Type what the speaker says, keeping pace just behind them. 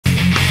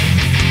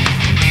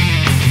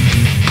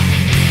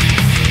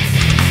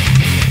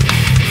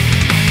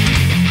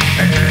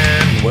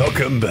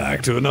Welcome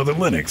back to another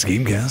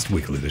LinuxGameCast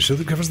Weekly, the show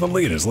that covers the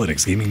latest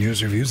Linux gaming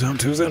news, reviews,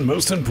 how-tos, and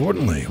most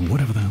importantly,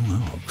 whatever the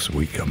hell else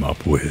we come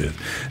up with.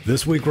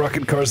 This week,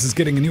 Rocket Cars is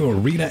getting a new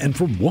arena, and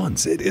for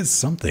once, it is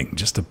something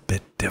just a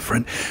bit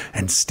different.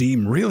 And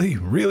Steam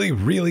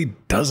really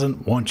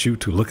doesn't want you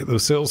to look at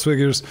those sales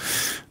figures.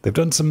 They've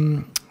done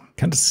some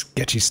kind of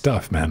sketchy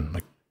stuff, man.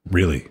 Like,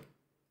 really.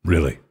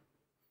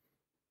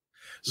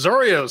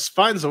 Zorios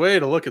finds a way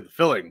to look at the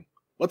filling.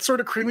 What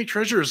sort of creamy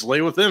treasures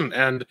lay within?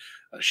 And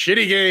a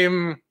shitty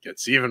game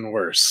gets even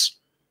worse.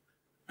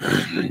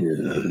 The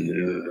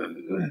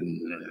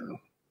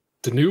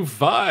new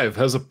Vive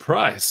has a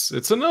price.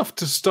 It's enough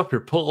to stop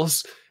your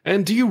pulse.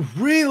 And do you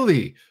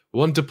really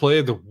want to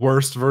play the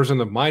worst version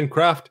of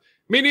Minecraft?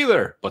 Me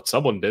neither, but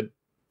someone did.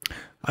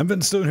 I've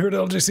been Stonehearth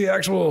LGC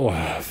Actual.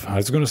 I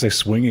was going to say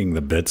slinging the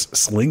bits,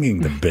 bitches.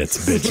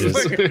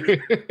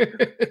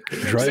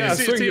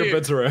 Swing your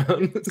bits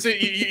around.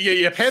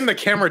 You pan the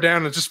camera down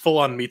and it's just full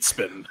on meat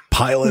spin.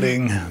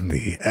 Piloting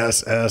the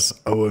SS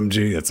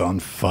OMG. It's on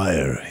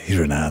fire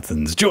here in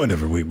Athens. Joined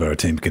every week by our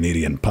team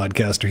Canadian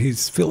podcaster.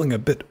 He's feeling a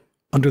bit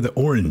under the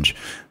orange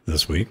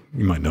this week.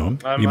 You might know him.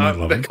 You might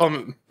love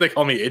him. They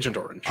call me Agent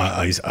Orange.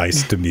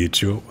 Ice to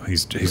meet you.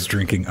 He's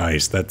drinking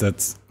ice.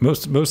 That's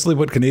mostly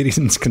what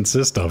Canadians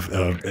consist of.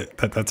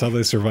 That's how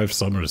they survive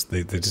summers.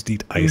 They just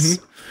eat ice.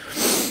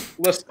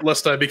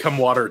 Lest I become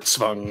water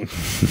swung.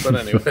 But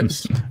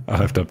anyways. I'll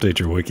have to update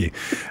your wiki.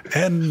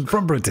 And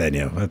from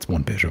Britannia, that's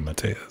one Pedro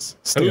Mateus.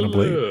 Staying up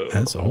late,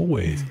 as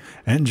always.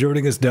 And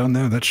joining us down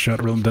there, that's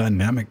Shot Real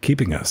Dynamic,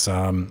 keeping us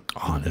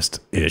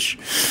honest-ish.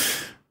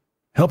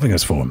 Helping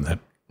us form that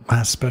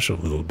last special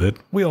little bit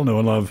we all know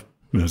and love.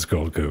 It's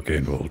called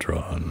Cocaine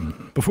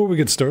Voltron. Before we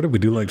get started, we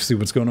do like to see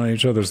what's going on in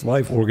each other's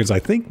life organs. I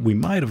think we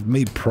might have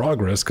made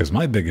progress, because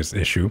my biggest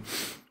issue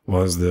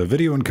was the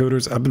video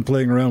encoders. I've been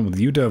playing around with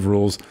UDEV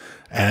rules,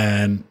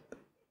 and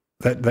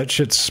that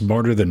shit's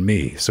smarter than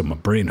me, so my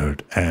brain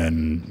hurt.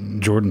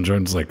 And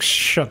Jordan's like,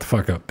 shut the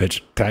fuck up,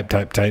 bitch.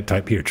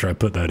 Type. Here, try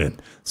put that in.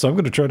 So I'm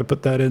going to try to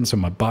put that in, so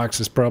my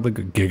box is probably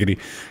giggity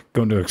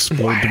going to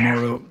explode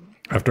tomorrow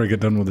after I get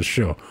done with the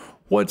show.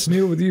 What's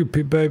new with you,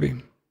 Pete Baby?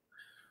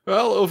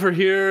 Well, over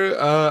here,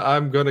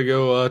 I'm going to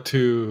go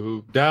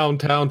to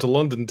downtown to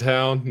London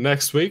town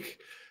next week.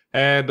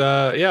 And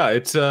yeah,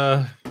 it's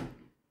going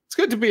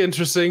to be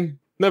interesting.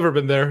 Never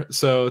been there,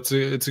 so it's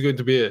going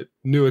to be a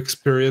new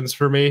experience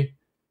for me.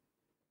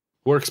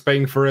 Work's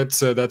paying for it,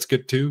 so that's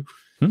good too.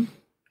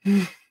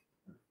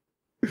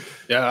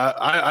 Yeah,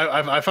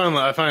 I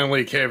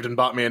finally caved and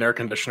bought me an air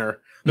conditioner.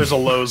 There's a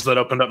Lowe's that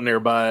opened up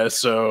nearby,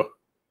 so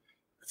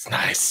it's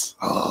nice.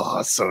 Oh,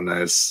 it's so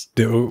nice.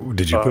 Did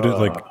you put it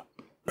like...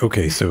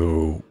 Okay,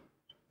 so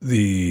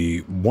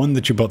the one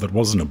that you bought that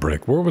wasn't a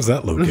brick, where was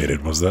that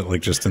located? Was that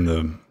like just in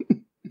the...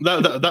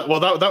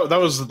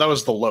 That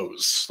was the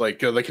Lowe's. Like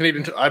the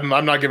Canadian.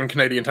 I'm not giving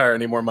Canadian Tire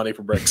any more money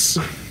for bricks.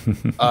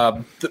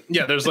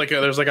 Yeah, there's like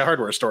a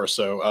hardware store.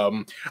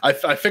 So I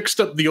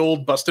fixed up the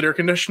old busted air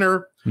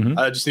conditioner.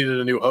 I just needed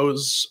a new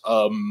hose.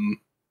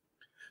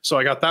 So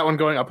I got that one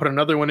going. I put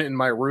another one in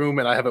my room,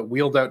 and I have it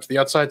wheeled out to the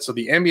outside, so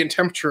the ambient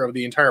temperature of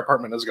the entire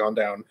apartment has gone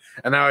down.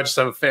 And now I just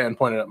have a fan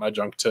pointed at my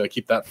junk to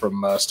keep that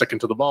from sticking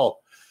to the ball.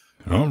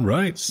 All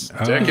right.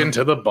 Sticking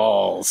to the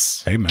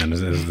balls. Hey, man,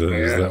 is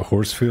that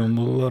horse feeling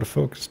a little out of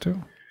focus,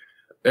 too?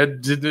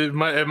 It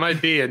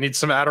might be. It needs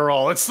some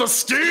Adderall. It's the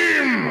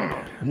Steam!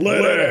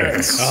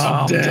 Linux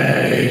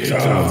update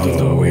of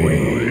the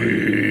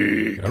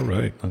week. All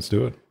right, let's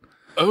do it.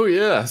 Oh,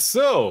 yeah.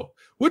 So...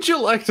 would you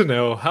like to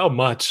know how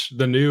much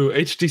the new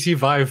HTC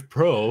Vive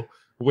Pro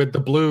with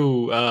the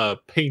blue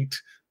paint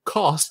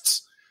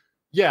costs?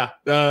 Yeah,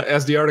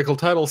 as the article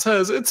title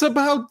says, it's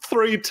about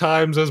 3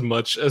 times as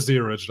much as the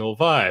original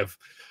Vive.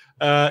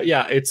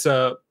 Yeah, it's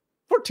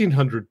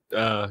 $1,400.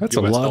 That's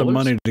a lot of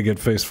money to get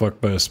face fucked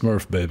by a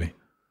Smurf, baby.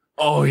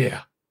 Oh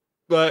yeah,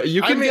 but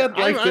you can get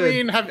like. I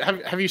mean,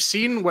 have you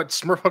seen what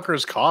Smurf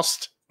hookers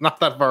cost? Not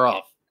that far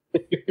off.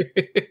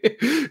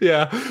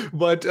 Yeah,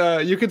 but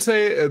you could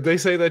say they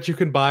say that you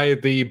can buy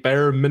the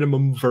bare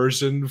minimum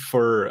version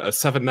for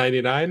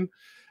 $7.99,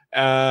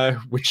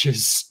 which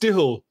is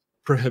still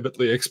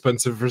prohibitively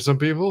expensive for some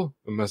people,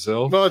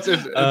 myself. Well, it's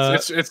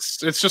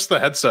just the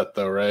headset,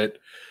 though, right?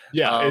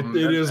 Yeah,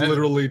 it is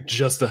literally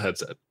just a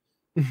headset.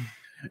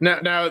 Now,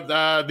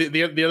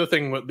 the other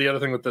thing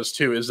with this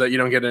too is that you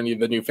don't get any of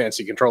the new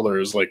fancy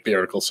controllers, like the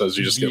article says.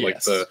 You just get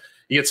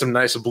you get some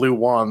nice blue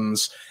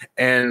wands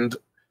and.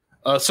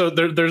 So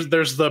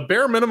there's the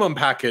bare minimum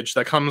package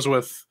that comes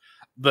with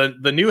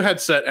the new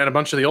headset and a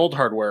bunch of the old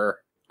hardware,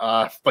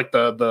 like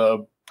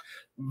the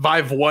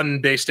Vive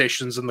 1 base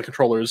stations and the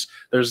controllers.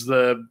 There's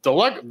the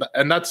deluxe,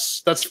 and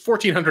that's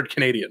 1,400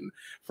 Canadian.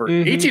 For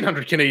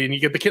 1,800 Canadian,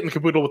 you get the kit and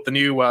caboodle with the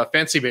new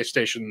fancy base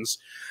stations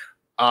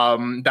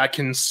that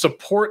can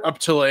support up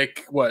to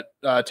like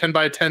 10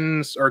 by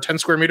 10 or 10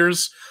 square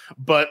meters,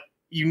 but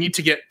you need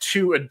to get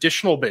 2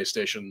 additional base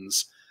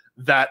stations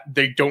that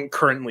they don't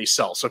currently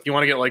sell. So if you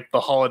want to get like the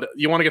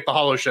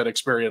Hollow Shed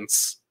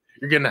experience,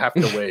 you're gonna have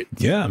to wait.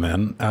 Yeah,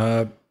 man.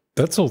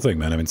 That's the whole thing,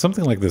 man. I mean,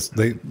 something like this,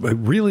 they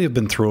really have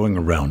been throwing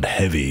around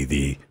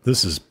heavy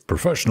this is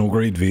professional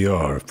grade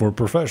VR for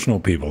professional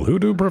people who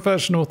do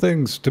professional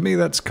things. To me,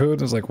 that's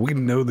code. It's like, we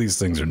know these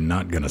things are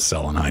not going to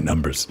sell in high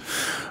numbers.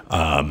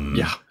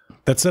 Yeah.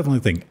 That's definitely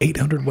the thing.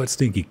 800 watt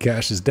stinky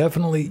cash is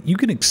definitely, you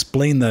can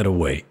explain that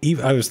away.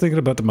 I was thinking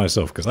about that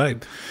myself because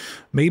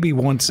maybe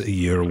once a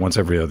year, or once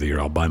every other year,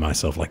 I'll buy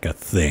myself like a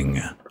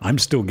thing. I'm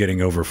still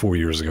getting over 4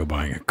 years ago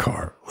buying a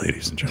car,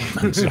 ladies and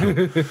gentlemen. So,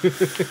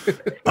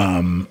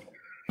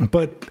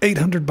 but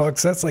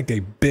 $800, that's like a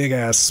big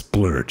ass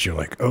splurge. You're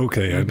like,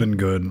 okay, I've been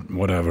good,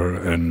 whatever,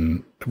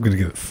 and I'm gonna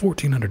get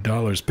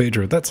 $1,400,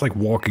 Pedro. That's like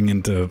walking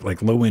into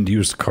like low end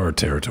used car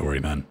territory,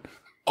 man.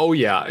 Oh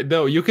yeah,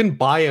 no, you can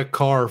buy a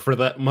car for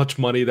that much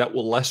money that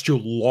will last you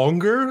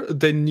longer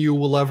than you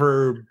will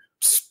ever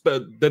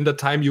than the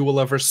time you will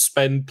ever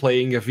spend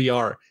playing a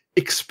VR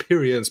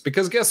experience.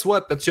 Because guess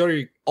what? That's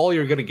all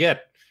you're gonna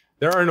get.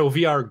 There are no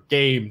VR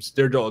games.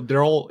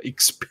 They're all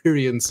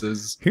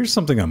experiences. Here's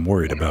something I'm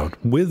worried about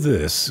with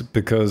this,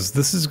 because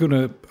this is going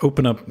to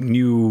open up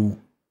new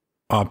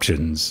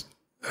options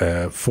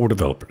for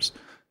developers.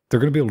 They're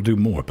going to be able to do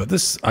more. But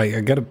this,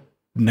 I got a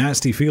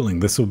nasty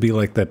feeling this will be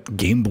like that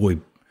Game Boy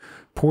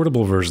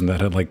portable version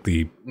that had like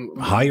the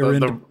higher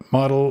end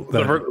model.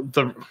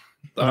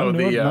 Not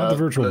the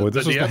Virtual Boy.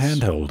 This was the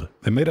handheld.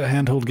 They made a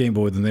handheld Game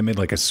Boy, then they made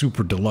like a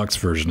super deluxe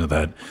version of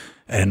that,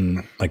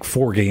 and like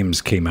 4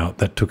 games came out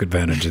that took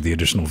advantage of the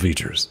additional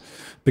features.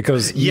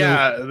 Because they did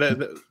have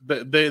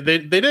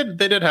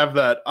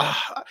that.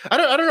 I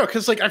don't know,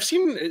 because like I've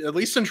seen, at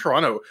least in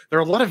Toronto, there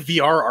are a lot of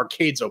VR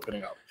arcades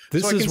opening up.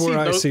 This is where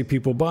I see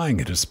people buying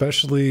it,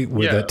 especially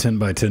with that 10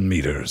 by 10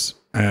 meters.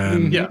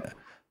 And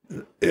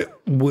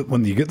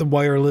when you get the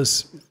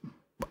wireless,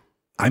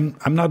 I'm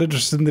not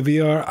interested in the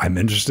VR. I'm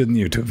interested in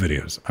the YouTube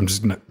videos. I'm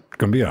just not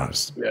going to be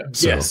honest. Yeah.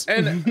 So yes.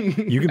 And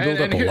you can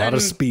build up a lot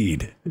of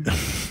speed.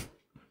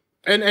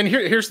 And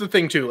here's the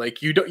thing too.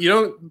 Like you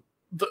don't.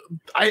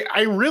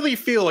 I really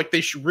feel like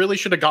they really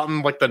should have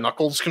gotten like the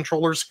Knuckles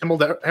controllers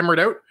hammered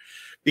out,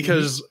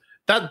 because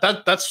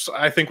that's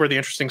I think where the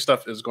interesting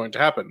stuff is going to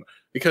happen.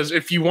 Because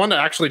if you want to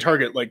actually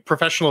target like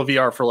professional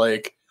VR for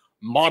like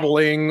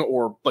modeling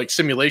or like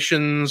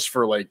simulations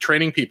for like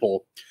training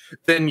people,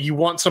 then you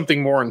want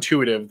something more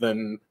intuitive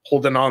than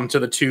holding on to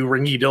the 2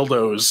 ringy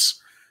dildos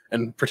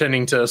and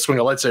pretending to swing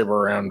a lightsaber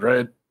around,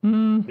 right?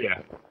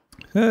 Yeah.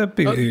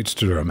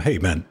 Hey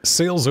man,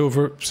 sales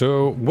over.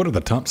 So what are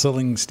the top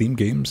selling Steam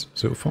games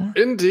so far?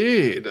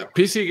 Indeed.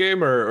 PC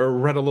Gamer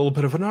read a little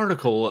bit of an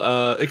article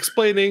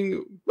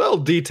detailing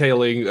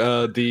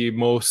the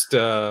most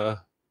the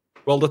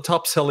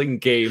top selling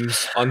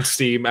games on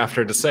Steam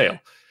after the sale.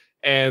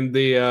 And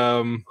the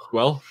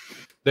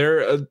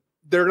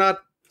they're not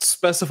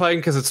specifying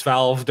because it's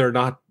Valve. They're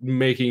not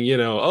making,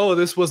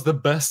 this was the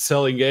best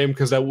selling game,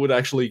 because that would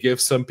actually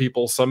give some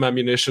people some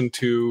ammunition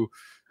to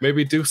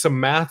maybe do some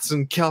maths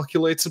and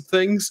calculate some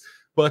things.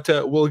 But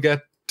we'll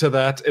get to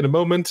that in a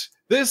moment.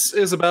 This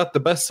is about the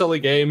best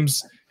selling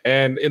games,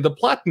 and in the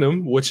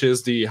Platinum, which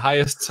is the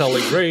highest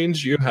selling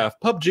range, you have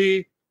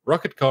PUBG,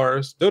 Rocket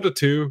Cars, Dota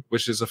 2,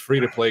 which is a free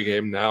to play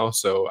game now,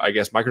 so I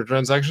guess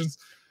microtransactions.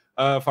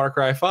 Far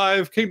Cry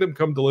 5, Kingdom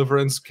Come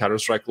Deliverance,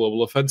 Counter-Strike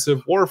Global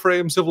Offensive,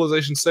 Warframe,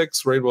 Civilization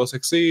 6, Rainbow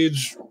Six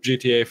Siege,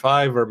 GTA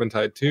 5,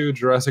 Vermintide 2,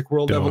 Jurassic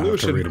World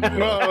Evolution. They'll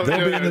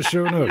be in the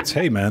show notes.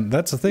 Hey, man,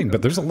 that's the thing.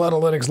 But there's a lot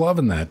of Linux love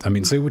in that. I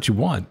mean, say what you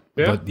want.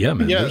 Yeah. But yeah,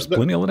 man, there's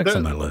plenty of Linux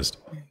on that list.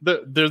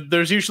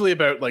 There's usually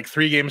about like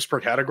 3 games per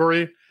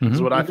category,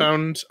 is what I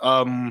found.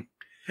 And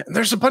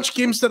there's a bunch of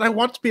games that I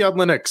want to be on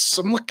Linux.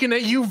 I'm looking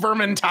at you,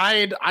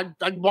 Vermintide. I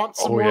want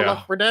some more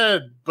Left 4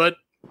 Dead, but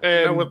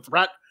with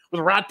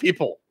rat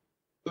people.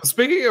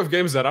 Speaking of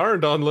games that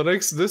aren't on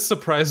Linux, this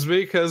surprised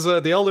me because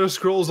the Elder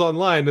Scrolls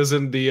Online is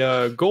in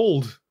the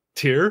gold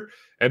tier,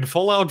 and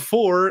Fallout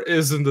 4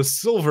 is in the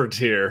silver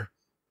tier.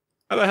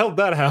 How the hell did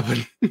that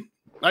happen?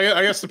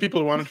 I guess the people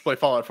who wanted to play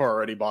Fallout 4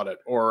 already bought it,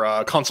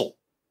 or console.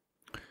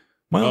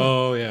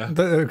 Well,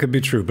 that could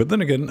be true. But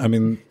then again, I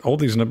mean, all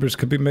these numbers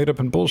could be made up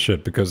in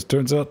bullshit, because it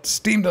turns out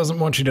Steam doesn't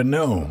want you to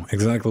know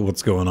exactly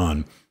what's going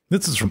on.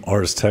 This is from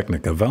Ars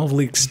Technica. Valve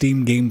leaked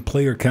Steam game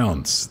player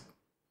counts.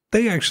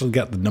 They actually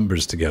got the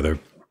numbers together.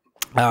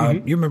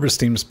 You remember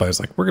Steam Spy's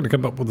like, we're going to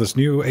come up with this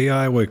new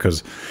AI way,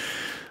 because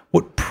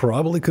what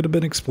probably could have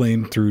been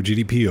explained through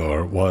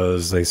GDPR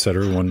was they set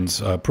everyone's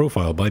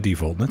profile by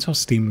default. And that's how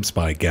Steam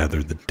Spy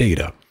gathered the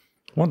data.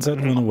 Once that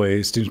went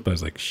away, Steam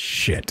Spy's like,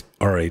 shit,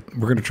 all right,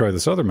 we're going to try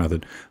this other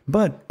method.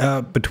 But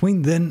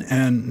between then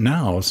and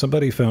now,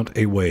 somebody found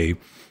a way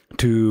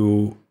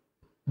to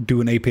do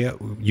an API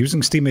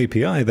using Steam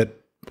API that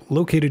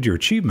located your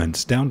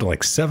achievements down to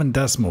like 7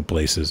 decimal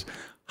places.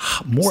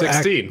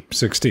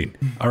 16.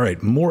 All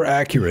right, more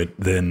accurate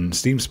than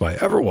Steam Spy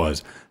ever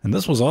was. And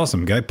this was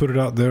awesome. Guy put it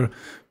out there,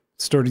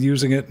 started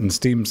using it, and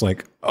Steam's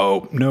like,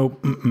 oh, no,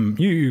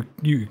 you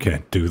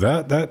can't do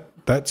that.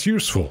 That's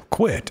useful.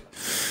 Quit.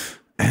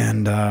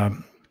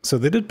 And so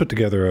they did put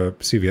together a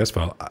CVS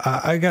file.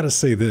 I got to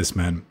say this,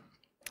 man.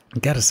 I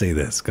got to say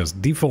this, because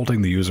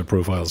defaulting the user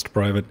profiles to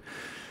private,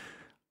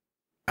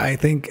 I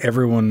think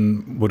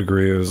everyone would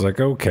agree. It was like,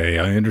 okay,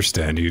 I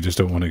understand. You just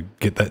don't want to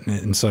get that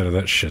inside of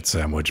that shit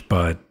sandwich.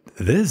 But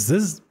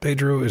this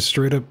Pedro is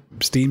straight up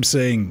Steam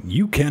saying,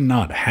 you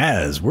cannot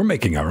we're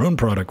making our own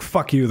product.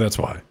 Fuck you. That's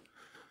why.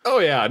 Oh,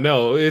 yeah,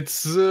 no,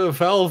 it's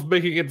Valve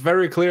making it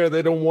very clear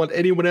they don't want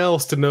anyone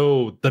else to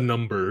know the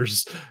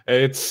numbers.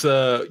 It's,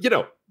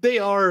 they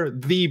are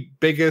the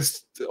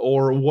biggest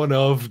or one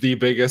of the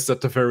biggest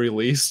at the very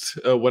least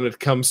when it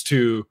comes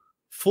to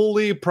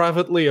fully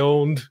privately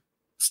owned.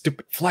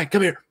 Stupid fly,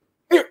 come here.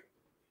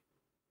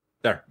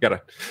 There, got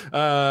it.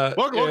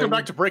 Welcome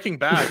back to Breaking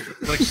Bad,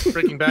 like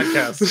Breaking Bad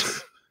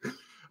cast.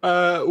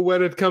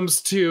 When it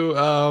comes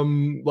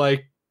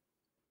to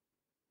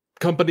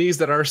companies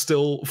that are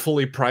still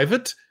fully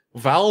private,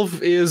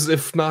 Valve is,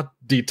 if not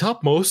the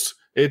topmost,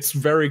 it's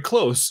very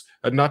close,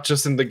 not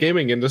just in the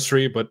gaming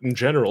industry, but in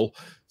general.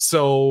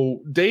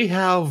 So they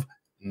have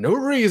no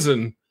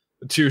reason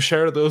to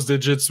share those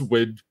digits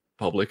with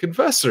public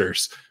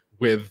investors,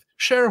 with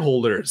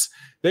shareholders.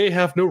 They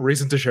have no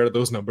reason to share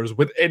those numbers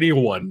with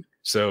anyone.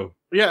 So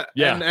yeah.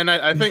 And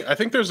I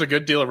think there's a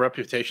good deal of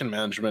reputation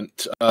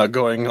management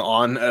going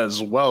on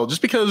as well,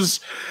 just because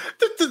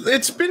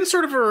it's been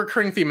sort of a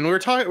recurring theme, and we were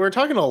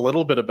talking a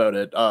little bit about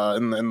it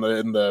in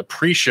the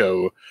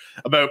pre-show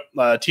about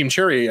Team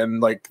Cherry and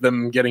like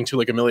them getting to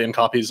like 1 million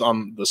copies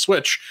on the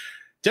Switch.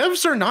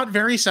 Devs are not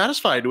very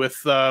satisfied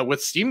with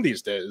Steam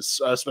these days,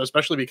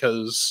 especially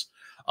because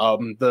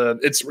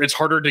it's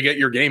harder to get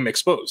your game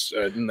exposed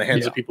in the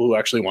hands of people who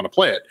actually want to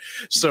play it.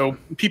 So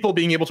people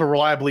being able to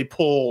reliably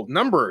pull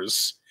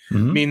numbers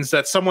means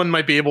that someone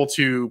might be able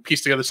to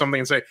piece together something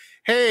and say,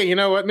 hey, you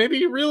know what, maybe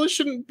you really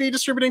shouldn't be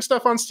distributing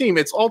stuff on Steam.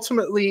 It's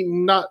ultimately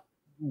not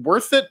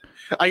worth it.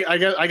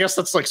 I guess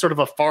that's like sort of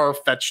a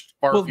far-fetched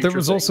well, there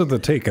was also the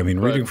take, I mean,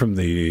 reading from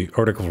the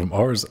article from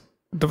ours,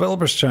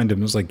 developers chimed in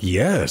and was like,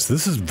 yes,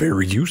 this is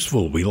very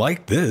useful. We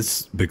like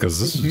this because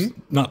this is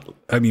not,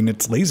 I mean,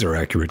 it's laser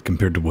accurate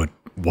compared to what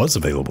was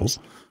available.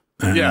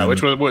 Yeah,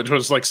 which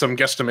was like some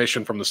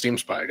guesstimation from the Steam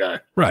Spy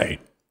guy.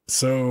 Right.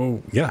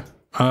 So, yeah.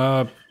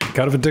 Kind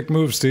of a dick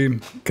move,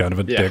 Steam. Kind of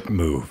a dick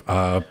move.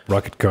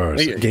 Rocket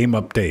Cars, game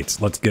updates.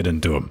 Let's get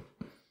into them.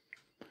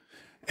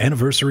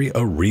 Anniversary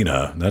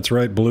Arena. That's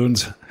right,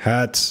 balloons,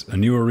 hats, a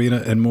new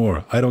arena, and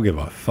more. I don't give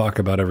a fuck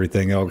about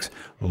everything else.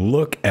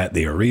 Look at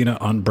the arena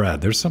on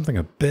Brad. There's something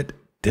a bit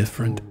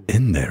different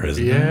in there,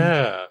 isn't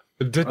there?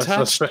 Yeah.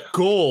 Detached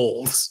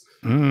goals.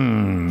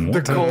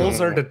 The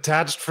goals are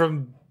detached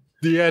from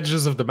the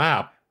edges of the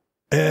map.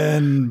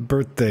 And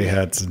birthday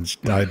hats. And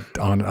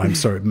I'm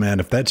sorry, man,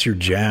 if that's your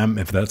jam,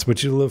 if that's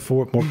what you live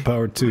for, more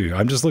power to you.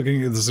 I'm just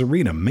looking at this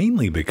arena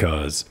mainly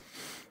because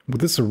with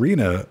this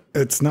arena,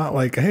 it's not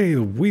like, hey,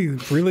 we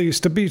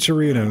released a beach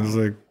arena. It's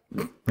like,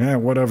 yeah,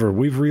 whatever.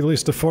 We've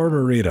released a farm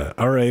arena.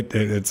 All right,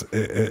 it's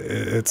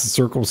a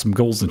circle, some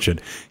goals and shit.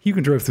 You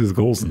can drive through the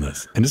goals in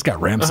this, and it's got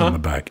ramps on the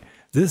back.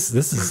 This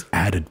is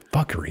added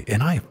fuckery,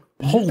 and I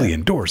wholly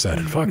endorse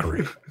added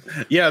fuckery.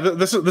 Yeah,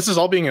 this is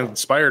all being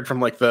inspired from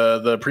like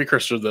the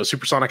precursor, the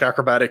supersonic,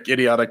 acrobatic,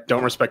 idiotic,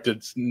 don't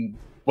respected,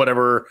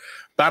 whatever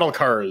battle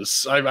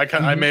cars.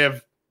 I may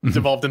have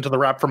devolved into the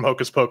rap from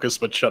Hocus Pocus,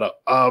 but shut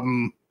up.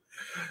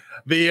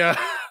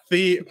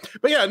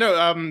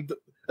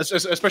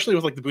 Especially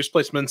with like the boost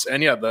placements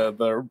and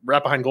the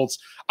wrap behind golds.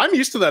 I'm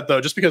used to that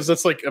though, just because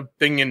that's like a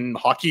thing in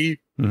hockey.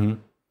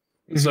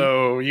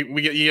 So you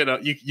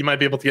might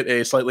be able to get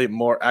a slightly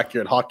more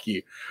accurate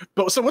hockey.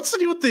 But so what's the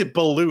deal with the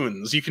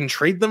balloons? You can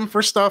trade them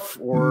for stuff,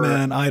 or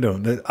man, I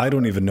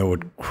don't even know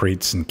what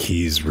crates and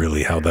keys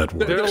really how that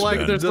works. They're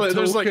like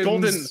there's like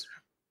golden.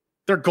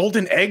 They're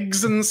golden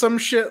eggs and some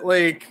shit.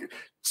 Like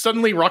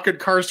suddenly, Rocket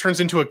Cars turns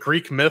into a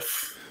Greek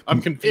myth. I'm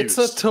confused.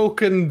 It's a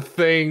token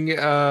thing.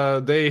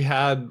 They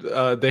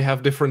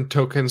have different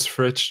tokens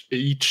for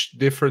each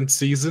different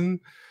season,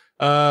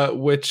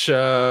 which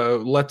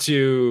lets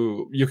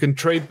you can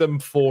trade them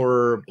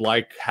for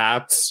like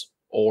hats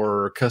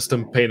or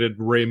custom painted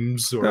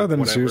rims or then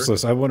it's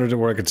useless. I wondered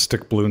where I could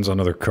stick balloons on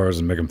other cars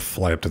and make them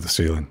fly up to the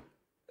ceiling.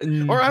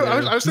 Or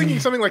I was thinking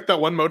something like that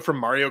one mode from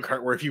Mario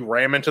Kart where if you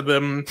ram into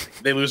them,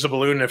 they lose a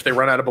balloon. If they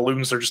run out of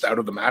balloons, they're just out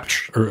of the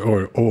match.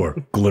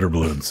 Or glitter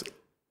balloons.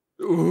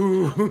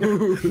 Ooh.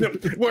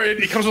 Where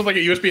it comes with like a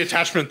USB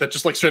attachment that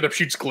just like straight up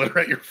shoots glitter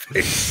at your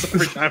face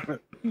every time.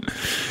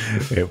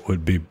 It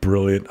would be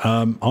brilliant.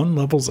 On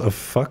levels of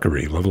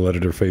fuckery, level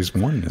editor phase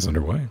 1 is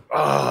underway.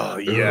 Oh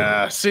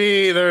yeah.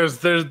 See, there's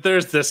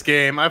this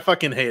game. I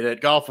fucking hate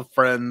it. Golf with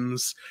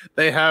Friends.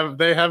 They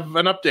have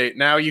an update.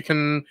 Now you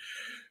can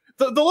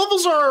the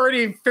levels are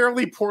already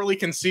fairly poorly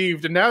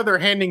conceived, and now they're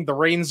handing the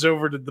reins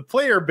over to the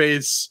player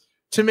base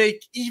to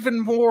make even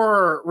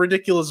more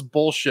ridiculous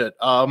bullshit.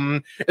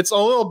 It's a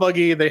little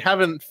buggy. They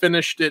haven't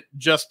finished it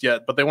just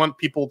yet, but they want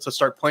people to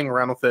start playing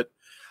around with it,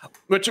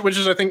 which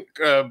is, I think,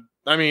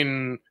 I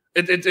mean,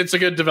 it's a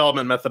good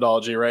development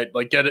methodology, right?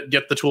 Like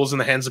get the tools in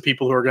the hands of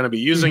people who are going to be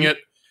using it,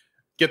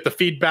 get the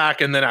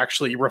feedback, and then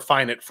actually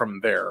refine it from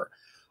there.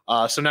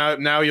 So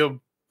now you'll,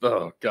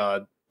 oh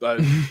God. watching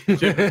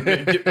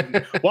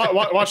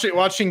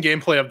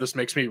gameplay of this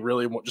makes me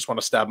really just want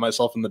to stab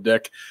myself in the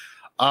dick.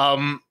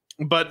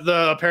 But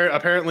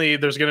apparently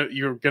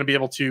you're gonna be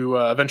able to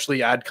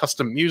eventually add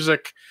custom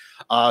music,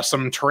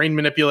 some terrain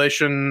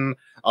manipulation,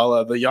 the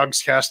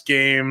LinuxGameCast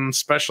game,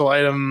 special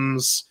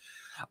items.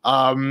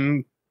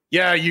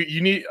 Yeah,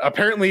 you need,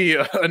 apparently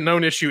a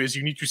known issue is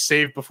you need to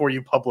save before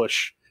you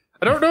publish.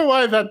 I don't know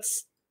why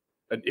that's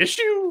an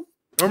issue.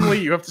 Normally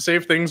you have to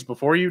save things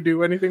before you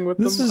do anything with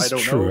them. This is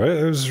true.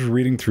 I was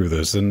reading through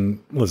this,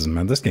 and listen,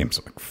 man, this game's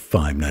like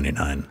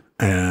 $5.99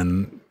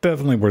 and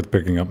definitely worth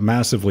picking up.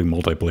 Massively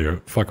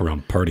multiplayer fuck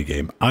around party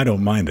game. I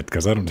don't mind it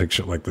because I don't take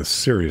shit like this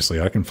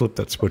seriously. I can flip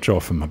that switch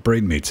off when my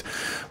brain meets.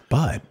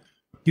 But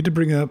you did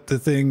bring up the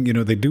thing, you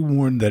know, they do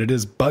warn that it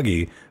is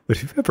buggy, but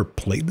if you've ever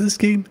played this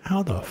game,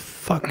 how the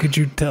fuck could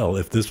you tell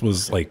if this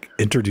was like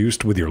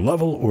introduced with your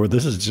level or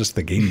this is just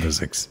the game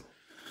physics?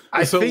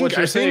 What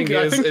you're saying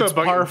is it's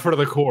par for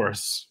the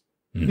course.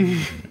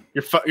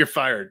 You're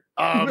fired.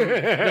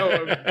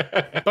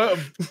 No,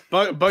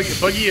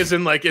 buggy is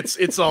in like it's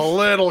a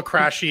little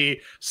crashy.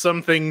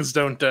 Some things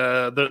don't.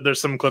 There's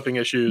some clipping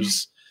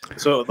issues.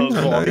 So those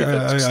will all be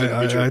fixed.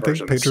 I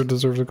think Pedro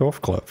deserves a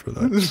golf clap for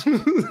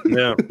that.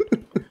 Yeah,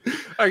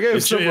 I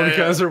gave someone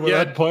cancer with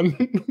that pun.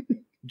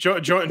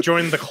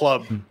 Join the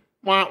club.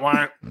 Wah,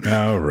 wah.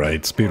 All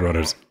right,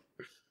 speedrunners.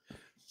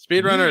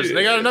 Speedrunners.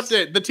 They got an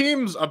update. The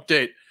team's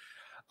update.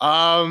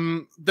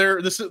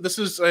 This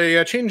is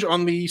a change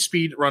on the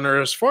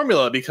speedrunners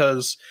formula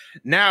because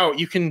now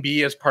you can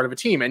be as part of a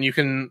team and you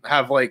can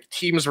have like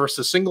teams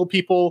versus single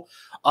people.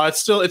 It's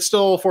still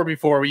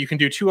 4v4, but you can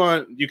do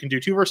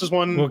two versus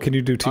one. Well, can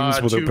you do teams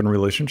with open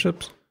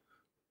relationships?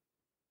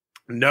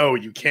 No,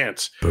 you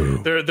can't.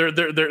 Boo.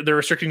 They're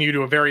restricting you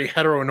to a very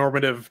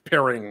heteronormative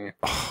pairing.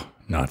 Oh,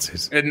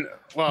 Nazis. And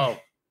well,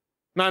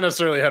 not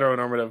necessarily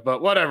heteronormative,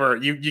 but whatever.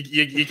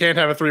 You can't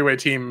have a three-way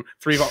team,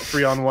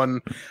 three on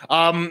one.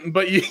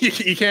 But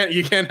you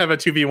can't have a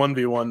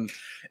 2v1v1.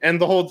 And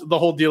the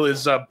whole deal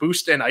is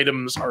boost and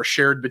items are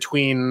shared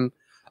between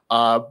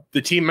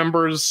the team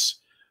members.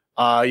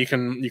 You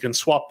can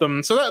swap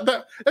them. So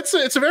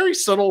it's a very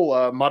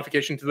subtle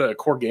modification to the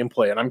core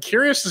gameplay, and I'm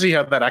curious to see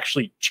how that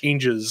actually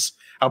changes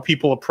how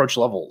people approach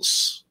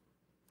levels.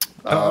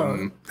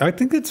 I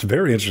think it's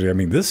very interesting. I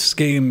mean, this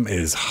game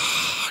is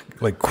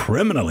like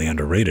criminally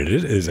underrated.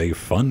 It is a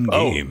fun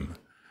game.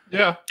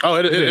 Yeah. Oh,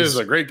 it is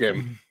a great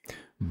game.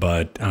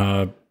 But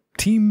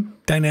team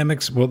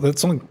dynamics, well,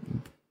 that's only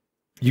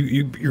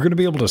you're going to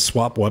be able to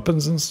swap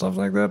weapons and stuff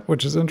like that,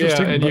 which is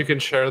interesting. Yeah, and you can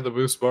share the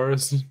boost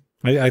bars.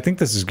 I think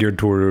this is geared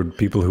toward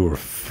people who are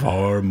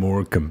far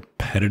more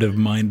competitive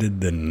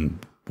minded than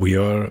we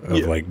are,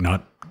 of like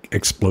not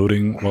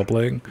exploding while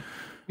playing.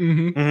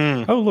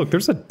 Oh, look,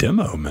 there's a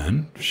demo,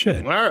 man.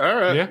 Shit. All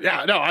right.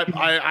 Yeah, no,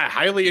 I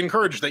highly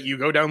encourage that you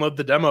go download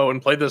the demo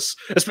and play this,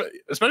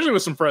 especially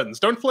with some friends.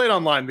 Don't play it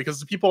online because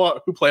the people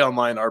who play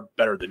online are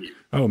better than you.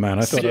 Oh, man,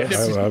 I thought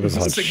I was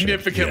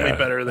significantly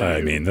better than you.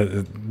 I mean,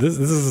 this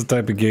is the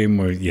type of game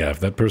where, if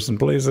that person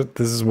plays it,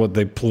 this is what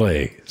they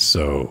play.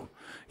 So,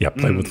 yeah,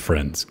 play with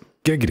friends.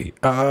 Giggity.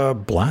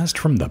 Blast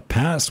from the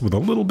past with a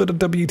little bit of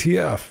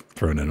WTF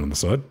thrown in on the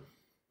side.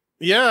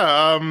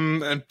 Yeah,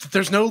 and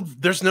there's no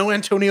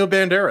Antonio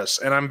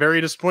Banderas, and I'm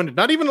very disappointed.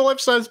 Not even a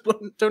life-size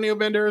Antonio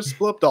Banderas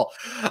blow-up doll.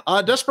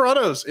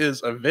 Desperados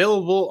is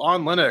available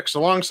on Linux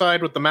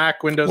alongside with the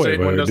Mac, Windows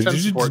 8, Windows 10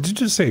 support. Did you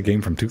just say a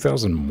game from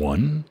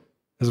 2001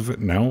 is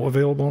now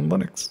available on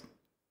Linux?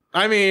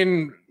 I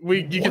mean,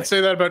 you could say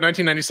that about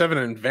 1997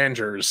 and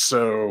Avengers.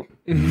 So,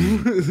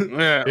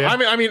 yeah.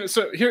 I mean,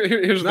 so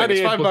here's the thing.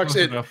 It's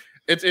 $5.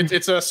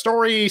 It's a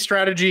story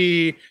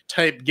strategy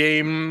type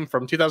game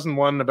from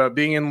 2001 about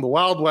being in the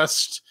Wild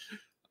West.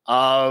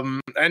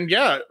 And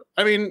yeah,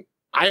 I mean,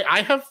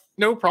 I have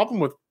no problem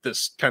with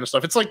this kind of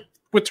stuff. It's like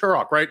with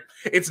Turok, right?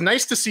 It's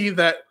nice to see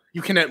that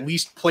you can at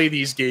least play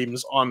these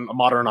games on a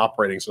modern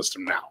operating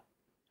system now.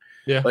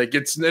 Yeah, like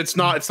it's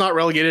not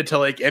relegated to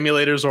like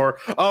emulators or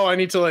I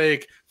need to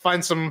like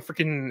find some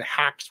freaking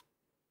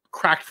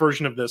cracked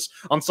version of this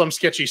on some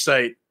sketchy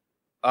site.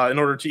 In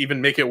order to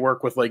even make it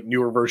work with like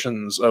newer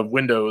versions of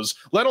Windows,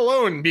 let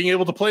alone being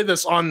able to play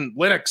this on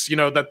Linux,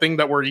 that thing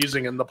that we're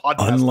using in the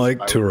podcast.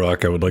 Unlike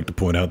Turok, I would like to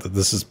point out that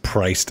this is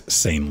priced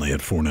sanely at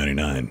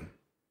 $4.99.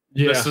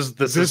 Yeah,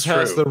 this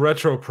has the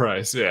retro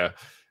price. Yeah,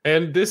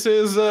 and this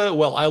is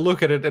I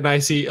look at it and I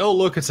see,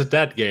 look, it's a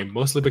dad game,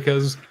 mostly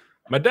because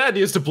my dad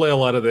used to play a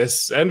lot of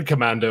this and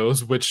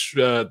Commandos, which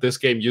this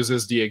game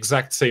uses the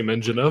exact same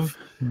engine of.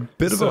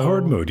 Bit of a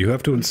hard mode. You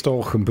have to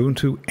install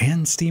Ubuntu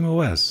and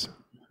SteamOS.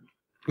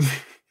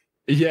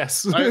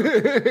 Yes,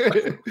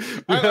 I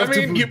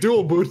mean, you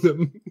dual boot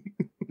them.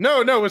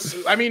 No,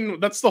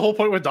 that's the whole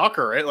point with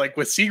Docker, right? Like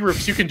with C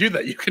groups, you can do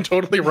that. You can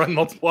totally run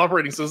multiple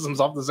operating systems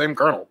off the same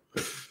kernel.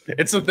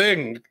 It's a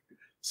thing.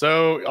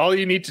 So all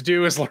you need to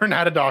do is learn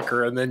how to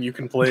Docker, and then you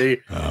can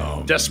play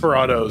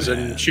Desperados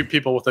and shoot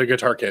people with a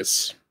guitar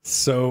case.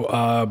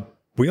 So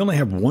we only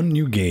have one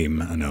new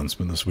game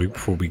announcement this week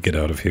before we get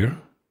out of here.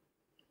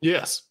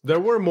 Yes, there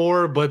were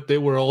more, but they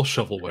were all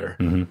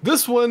shovelware.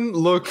 This one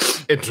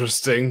looks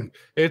interesting.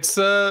 It's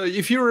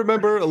if you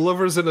remember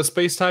Lovers in a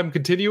Space-Time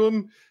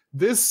Continuum,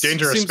 this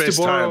Dangerous seems Space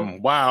to borrow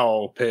Time.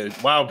 Wow,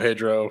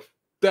 Pedro.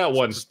 that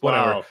one.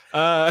 Whatever.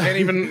 Wow.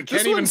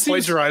 Can't even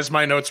plagiarize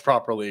my notes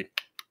properly.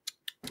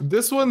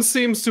 This one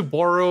seems to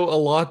borrow a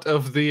lot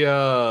of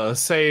the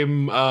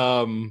same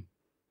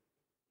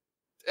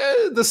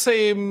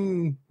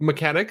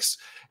mechanics.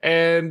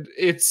 And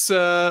it's,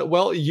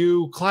 well,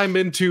 you climb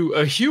into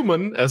a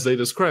human, as they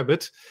describe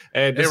it.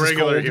 And A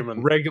regular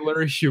human.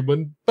 Regular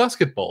human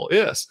basketball,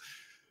 yes.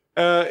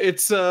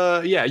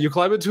 You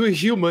climb into a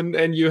human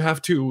and you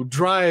have to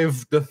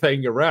drive the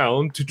thing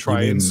around to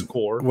try and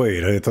score.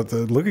 Wait, I thought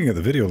looking at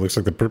the video, it looks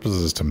like the purpose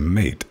is to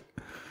mate.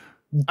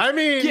 I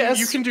mean, yes.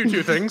 You can do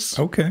two things.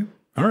 Okay.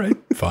 All right.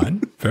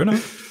 Fine. Fair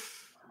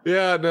enough.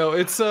 Yeah, no,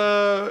 it's,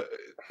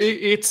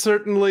 it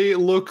certainly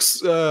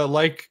looks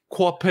like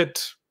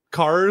Quappet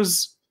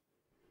cars,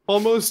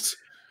 almost.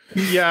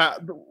 Yeah,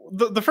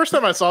 the first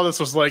time I saw this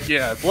was like,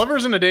 yeah,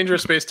 Lovers in a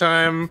Dangerous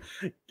Space-Time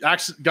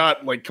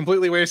got like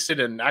completely wasted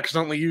and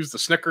accidentally used the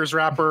Snickers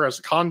wrapper as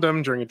a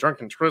condom during a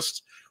drunken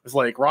tryst with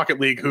like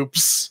Rocket League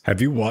hoops. Have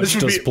you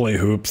watched us play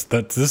hoops?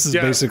 This is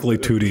basically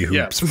 2D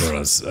hoops for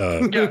us.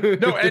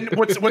 No, and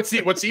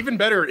what's even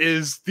better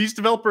is these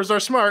developers are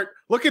smart.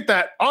 Look at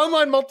that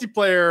online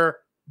multiplayer.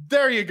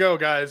 There you go,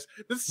 guys.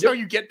 This is how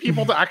you get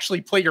people to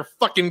actually play your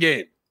fucking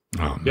game.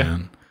 Oh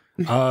man.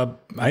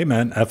 Hey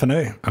man,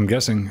 F&A, I'm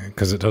guessing,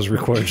 because it does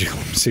require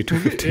glibc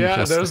 215.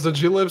 Yeah, there's the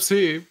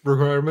glibc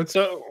requirement.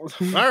 So,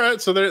 all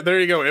right, so there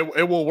you go.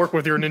 It will work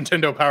with your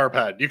Nintendo Power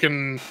Pad. You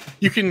can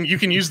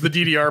use the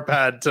DDR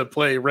pad to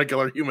play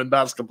regular human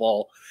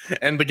basketball,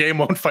 and the game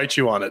won't fight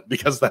you on it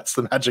because that's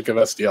the magic of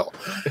SDL.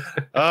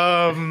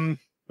 All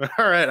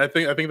right, I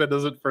think that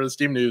does it for the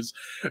Steam news.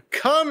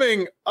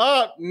 Coming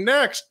up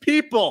next,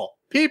 people,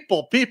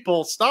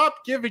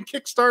 stop giving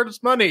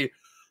Kickstarters money.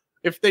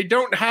 If they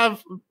don't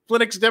have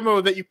Linux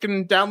demo that you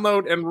can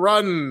download and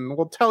run,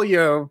 we'll tell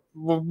you.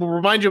 We'll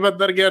remind you about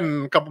that again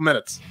in a couple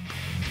minutes.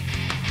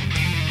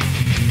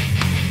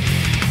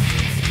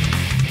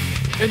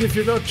 And if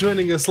you're not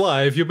joining us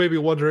live, you may be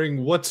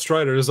wondering what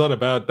Strider is on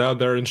about down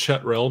there in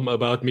Chat Realm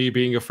about me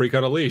being a freak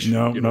on a leash.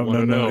 No.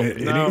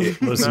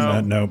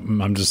 Listen,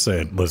 I'm just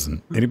saying.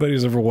 Listen, anybody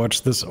who's ever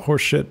watched this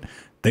horse shit,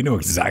 they know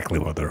exactly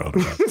what they're on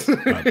about.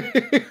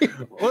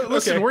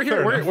 Listen, okay,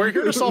 we're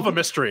here to solve a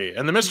mystery,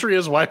 and the mystery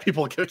is why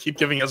people keep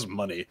giving us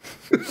money.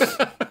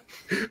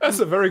 That's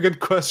a very good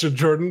question,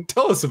 Jordan.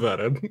 Tell us about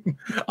it.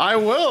 I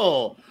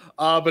will.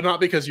 But not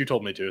because you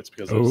told me to. It's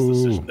because it was a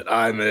decision that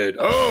I made.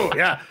 Oh,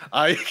 yeah.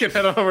 You can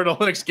head over to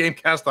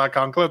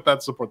LinuxGameCast.com, click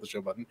that support the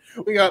show button.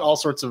 We got all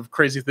sorts of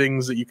crazy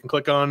things that you can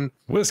click on.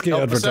 Whiskey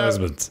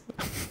advertisements.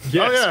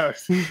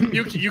 Yes. Oh, yeah.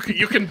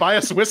 You can buy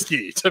us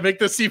whiskey to make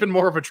this even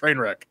more of a train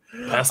wreck.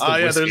 There's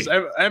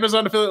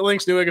Amazon affiliate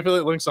links, Newegg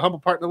affiliate links, a Humble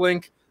Partner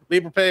link,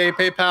 LibrePay,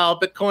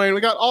 PayPal, Bitcoin.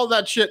 We got all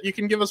that shit. You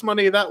can give us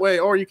money that way,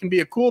 or you can be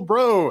a cool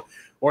bro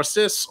or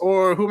sis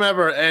or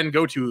whomever and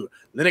go to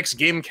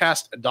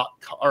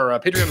LinuxGameCast.com or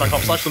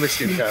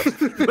patreon.com/LinuxGameCast.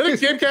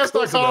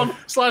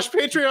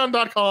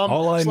 LinuxGameCast.com/patreon.com.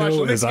 All I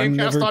know is I'm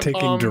never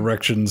taking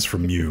directions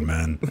from you,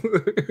 man.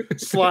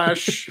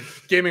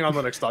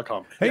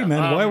 /GamingOnLinux.com. Hey,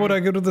 man, why would I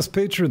go to this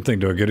Patreon thing?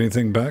 Do I get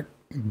anything back?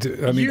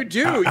 I mean, you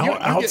do.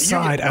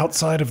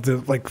 Outside of the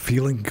like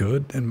feeling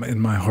good in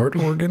my heart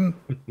organ.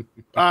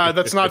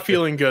 That's not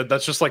feeling good.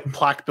 That's just like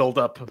plaque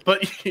buildup.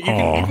 But you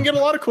can get a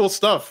lot of cool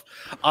stuff,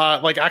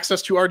 like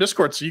access to our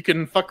Discord, so you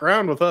can fuck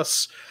around with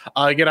us.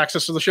 Get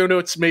access to the show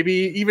notes. Maybe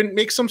even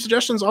make some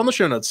suggestions on the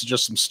show notes.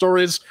 Just some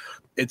stories.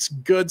 It's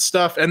good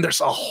stuff, and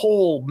there's a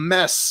whole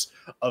mess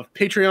of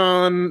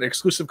Patreon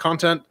exclusive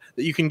content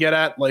that you can get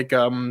at, like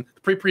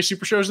pre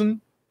super shows and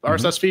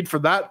RSS feed for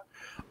that.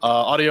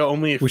 Audio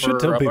only. We should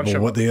tell people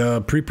what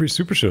the pre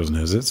super shows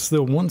is. It's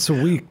the once a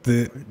week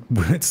that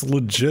it's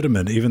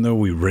legitimate, even though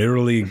we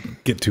rarely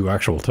get to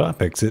actual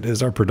topics. It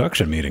is our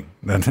production meeting,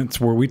 and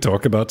that's where we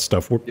talk about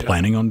stuff we're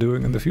planning on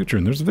doing in the future.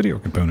 And there's a video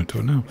component to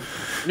it now.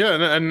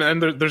 Yeah,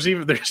 and there's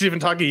even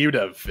talking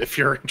UDev if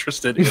you're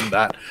interested in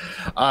that.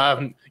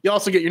 You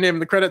also get your name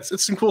in the credits.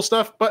 It's some cool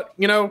stuff, but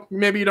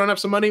maybe you don't have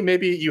some money.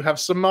 Maybe you have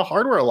some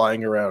hardware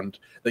lying around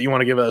that you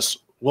want to give us.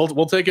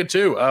 We'll take it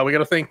too. We got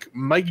to thank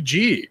Mike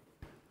G.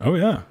 Oh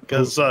yeah,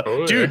 because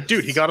dude,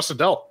 he got us a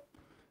Dell.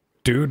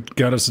 Dude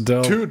got us a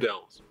Dell. 2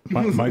 Dells.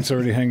 Mike's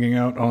already hanging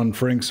out on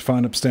Frank's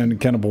fine upstanding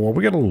cannibal wall.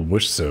 We got a little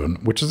Wish Zone,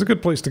 which is a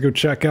good place to go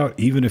check out,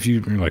 even if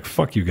you're like,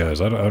 fuck you guys,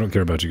 I don't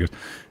care about you guys.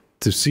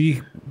 To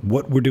see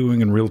what we're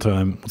doing in real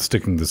time,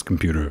 sticking this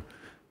computer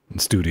and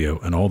studio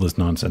and all this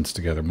nonsense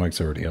together. Mike's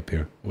already up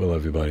here. Well,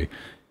 everybody.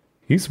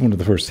 He's one of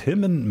the first.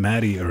 Him and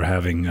Maddie are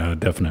having a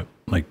definite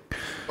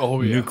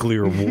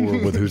nuclear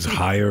war with who's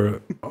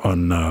higher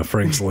on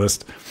Frank's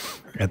list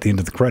at the end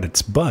of the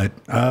credits. But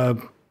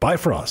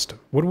Bifrost,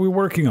 what are we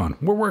working on?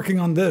 We're working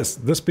on this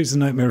piece of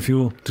nightmare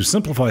fuel to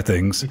simplify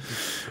things.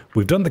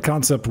 We've done the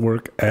concept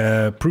work,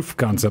 proof of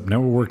concept.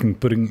 Now we're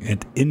putting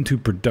it into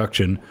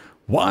production.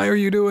 Why are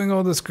you doing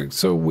all this?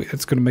 So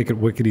it's going to make it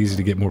wicked easy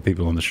to get more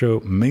people on the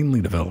show,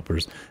 mainly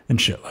developers and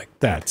shit like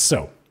that.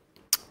 So,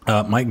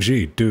 Mike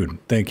G, dude,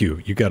 thank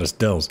you. You got us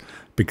Dells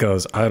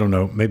because, I don't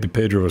know, maybe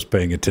Pedro was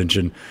paying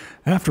attention.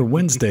 After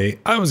Wednesday,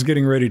 I was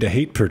getting ready to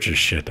hate purchase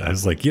shit. I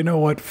was like, you know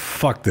what?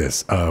 Fuck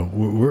this.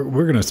 We're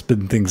going to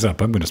spin things up.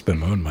 I'm going to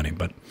spend my own money,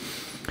 but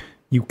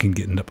you can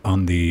get up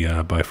on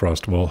the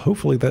Bifrost wall.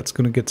 Hopefully that's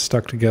going to get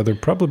stuck together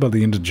probably by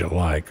the end of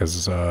July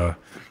because I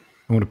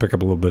want to pick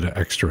up a little bit of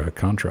extra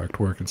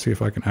contract work and see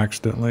if I can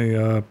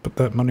accidentally put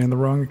that money in the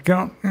wrong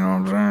account. You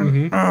know what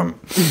I'm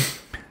saying?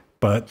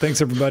 But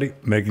thanks, everybody,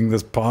 making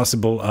this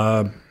possible.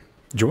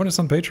 Join us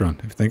on Patreon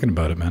if you're thinking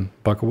about it, man.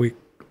 $1 a week.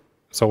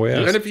 That's all we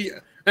ask.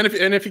 And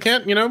if you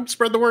can't,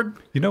 spread the word.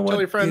 You know what? Tell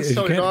your friends. If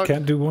tell you your dog.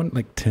 can't do one,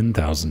 like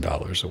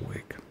 $10,000 a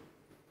week.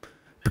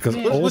 Because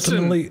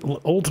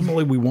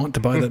ultimately, we want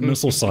to buy that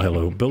missile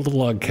silo, build a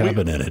log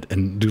cabin in it,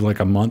 and do like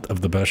a month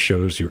of the best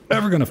shows you're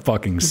ever gonna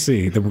fucking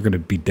see. Then we're gonna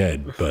be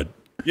dead. But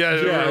yeah,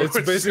 it's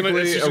basically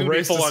a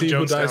race to see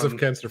who dies of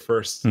cancer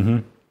first.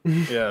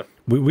 Yeah,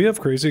 we have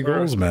crazy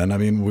goals, man. I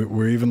mean,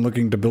 we're even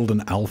looking to build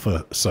an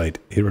alpha site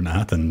here in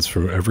Athens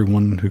for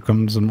everyone who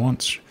comes and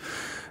wants,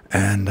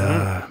 and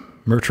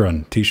merch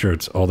run,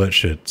 t-shirts, all that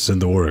shit's in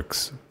the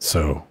works.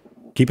 So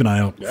keep an eye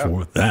out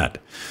for that.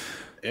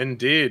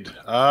 Indeed.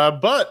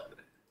 But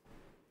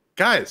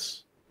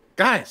guys,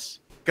 they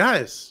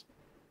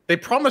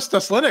promised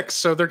us Linux,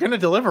 so they're going to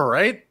deliver,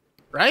 right?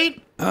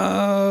 Right?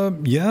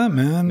 Yeah,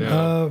 man.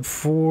 Yeah.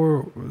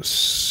 For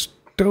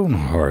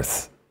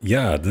Stonehearth.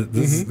 Yeah,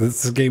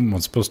 this game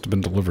was supposed to have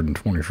been delivered in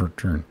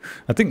 2013.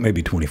 I think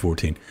maybe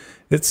 2014.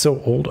 It's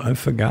so old, I've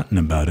forgotten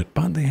about it.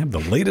 But they have the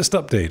latest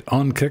update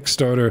on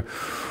Kickstarter,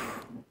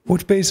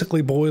 which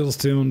basically boils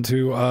down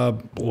to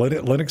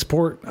Linux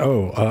port.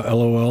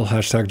 LOL,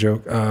 hashtag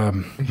joke.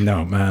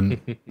 No,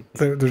 man.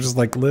 They're just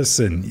like,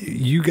 listen,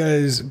 you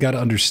guys got to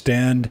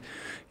understand,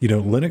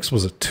 Linux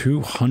was a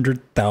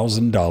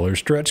 $200,000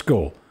 stretch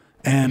goal.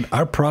 And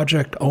our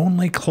project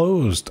only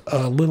closed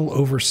a little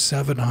over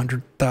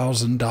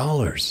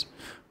 $700,000.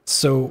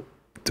 So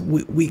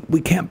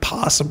we can't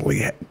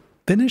possibly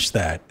finish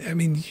that. I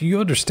mean, you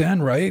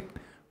understand, right?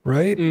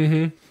 Right?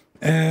 Mm-hmm.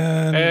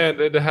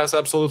 And it has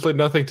absolutely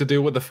nothing to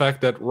do with the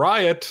fact that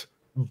Riot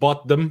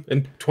bought them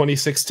in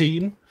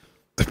 2016.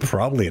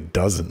 Probably it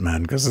doesn't,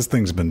 man, because this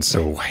thing's been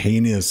so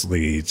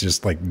heinously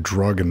just like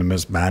drug into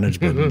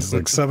mismanagement. It's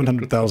like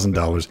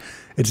 $700,000.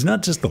 It's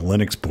not just the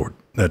Linux port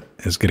that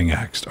is getting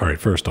axed. All right,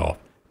 first off,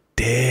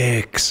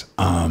 dicks.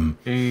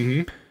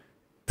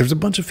 There's a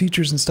bunch of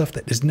features and stuff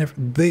that is never.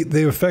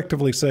 They're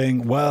effectively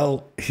saying,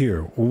 well,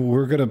 here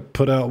we're gonna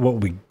put out what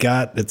we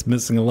got. It's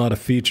missing a lot of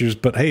features,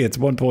 but hey, it's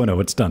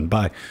 1.0. It's done.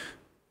 Bye.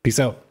 Peace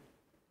out.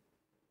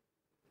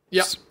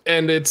 Yeah,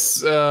 and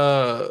it's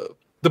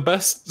the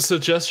best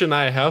suggestion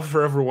I have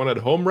for everyone at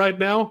home right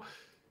now.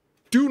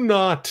 Do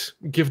not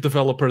give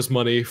developers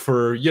money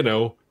for,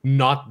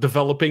 not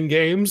developing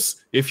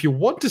games. If you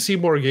want to see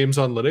more games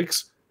on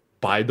Linux,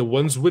 buy the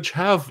ones which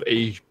have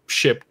a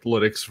shipped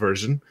Linux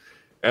version.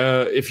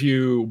 If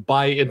you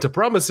buy into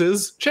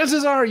promises,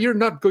 chances are you're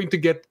not going to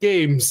get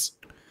games.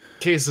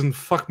 Case in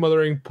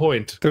fuck-mothering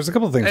point. There's a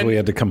couple of things we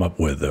had to come up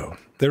with, though.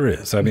 There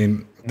is. I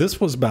mean, this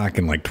was back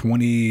in like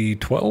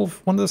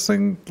 2012 when this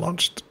thing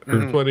launched? Or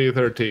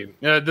 2013.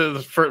 Yeah,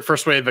 the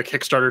first wave of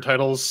Kickstarter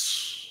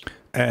titles.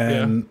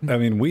 And, I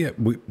mean,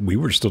 we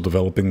were still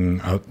developing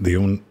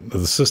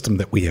the system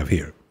that we have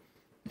here.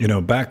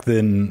 Back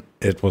then,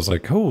 it was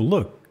like, oh,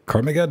 look,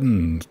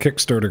 Carmageddon,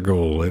 Kickstarter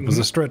goal. It was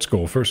a stretch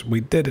goal. First,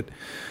 we did it,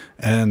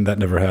 and that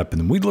never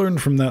happened. We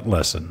learned from that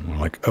lesson. We're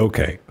like,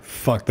 okay,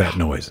 fuck that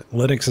noise.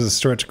 Linux is a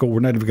stretch goal. We're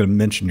not even going to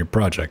mention your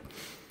project.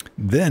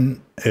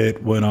 Then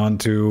it went on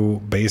to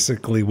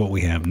basically what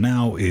we have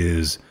now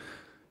is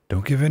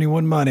don't give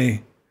anyone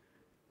money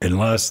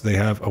unless they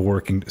have a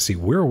working... See,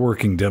 we're a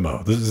working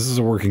demo. This is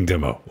a working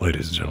demo,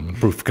 ladies and gentlemen.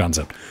 Proof of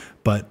concept.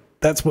 But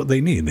that's what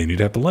they need. They need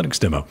to have the Linux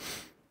demo.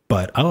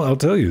 But I'll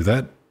tell you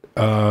that...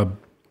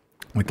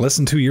 like less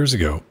than 2 years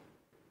ago,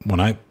 when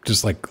I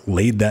just like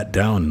laid that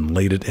down and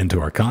laid it into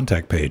our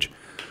contact page,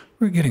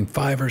 we were getting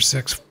 5 or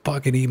 6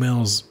 fucking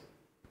emails.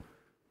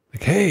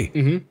 Like, hey,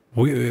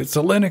 it's a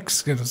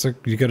Linux. It's like,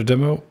 you got a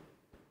demo?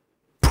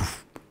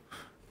 Poof,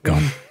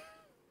 gone.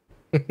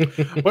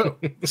 Well,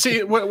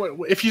 see,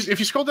 if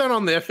you scroll down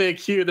on the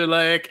FAQ, they're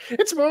like,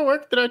 it's more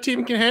work that our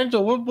team can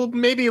handle. We'll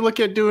maybe look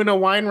at doing a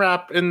wine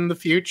wrap in the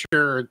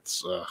future.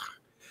 It's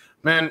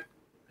man.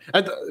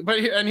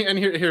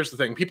 Here's the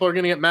thing: people are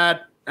going to get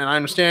mad, and I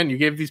understand. You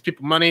gave these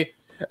people money,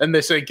 and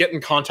they say, "Get in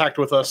contact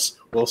with us.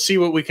 We'll see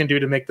what we can do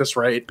to make this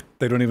right."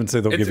 They don't even say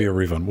they'll give you a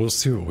refund. We'll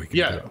see what we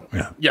can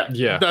do.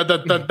 Yeah.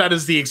 That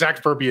is the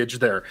exact verbiage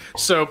there.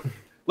 So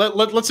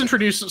let's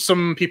introduce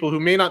some people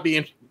who may not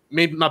be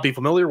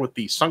familiar with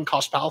the sunk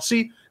cost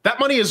fallacy. That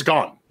money is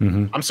gone.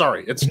 I'm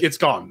sorry, it's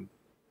gone.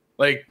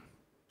 Like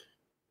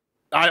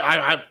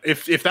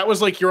if that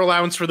was like your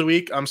allowance for the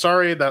week, I'm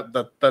sorry,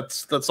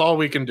 that's all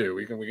we can do.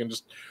 We can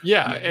just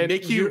and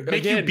make you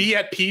be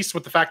at peace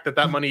with the fact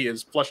that money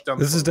is flushed down.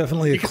 This is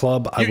definitely a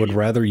club I would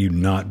rather you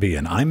not be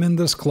in. I'm in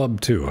this club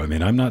too. I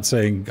mean, I'm not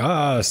saying,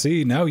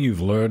 see, now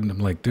you've learned. I'm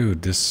like,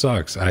 dude, this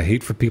sucks. I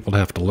hate for people to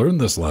have to learn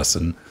this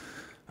lesson.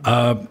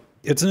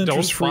 It's an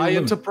interest-free. Don't buy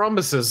into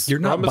promises. You're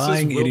not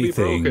buying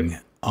anything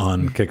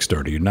on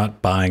Kickstarter. You're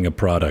not buying a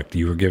product.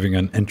 You are giving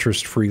an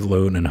interest-free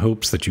loan in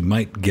hopes that you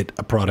might get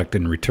a product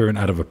in return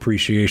out of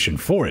appreciation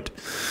for it.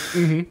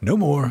 No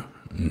more,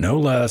 no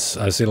less.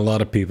 I see a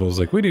lot of people is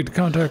like, we need to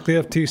contact the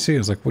FTC. I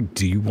was like, what,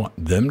 do you want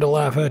them to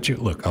laugh at you?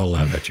 Look, I'll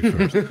laugh at you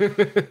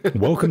first.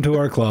 Welcome to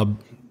our club.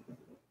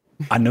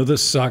 I know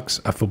this sucks.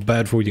 I feel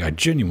bad for you. I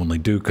genuinely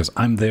do, because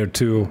I'm there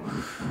too.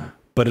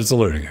 But it's a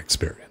learning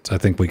experience. I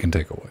think we can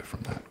take away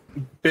from that.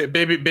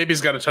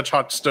 Baby's got to touch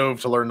hot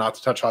stove to learn not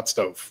to touch hot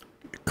stove.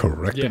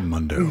 Correct,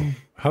 Mundo.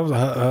 How do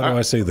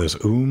I say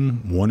this?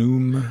 Loom?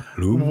 Loom,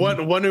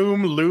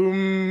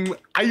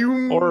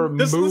 ayum, or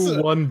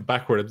moo one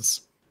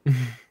backwards. You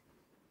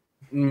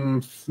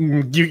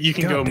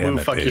can go moo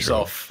fuck Pedro.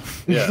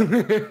 Yourself.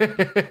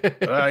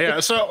 Yeah.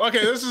 So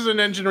okay, this is an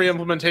engine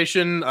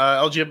re-implementation,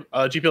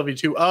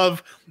 GPLv2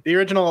 of the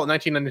original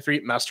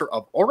 1993 Master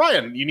of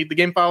Orion. You need the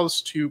game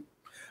files to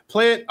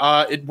play it.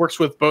 It works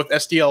with both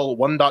SDL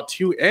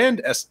 1.2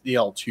 and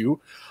SDL 2.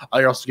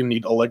 You're also going to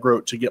need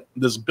Allegro to get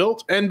this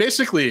built. And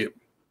basically,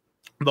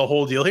 the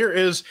whole deal here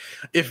is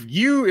if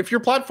your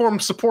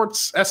platform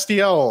supports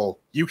SDL,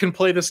 you can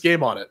play this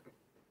game on it.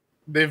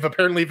 They've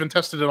apparently even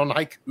tested it on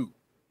Haiku.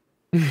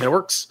 It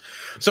works.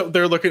 So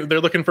they're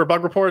looking for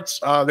bug reports.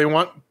 They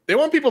want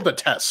people to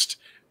test.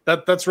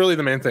 That's really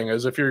the main thing.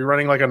 Is if you're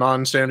running like a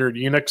non-standard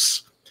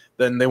Unix,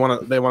 then they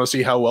want to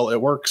see how well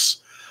it works.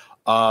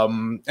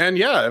 And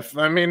yeah,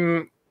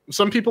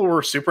 some people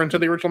were super into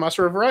the original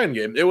Master of Orion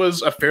game. It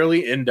was a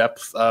fairly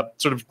in-depth,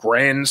 sort of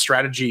grand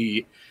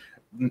strategy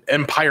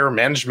empire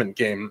management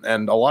game,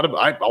 and a lot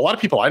of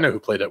people I know who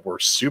played it were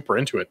super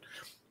into it.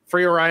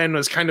 Free Orion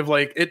was kind of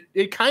like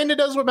it kind of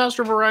does what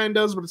Master of Orion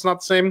does, but it's not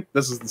the same.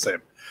 This is the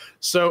same.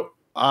 So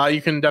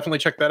you can definitely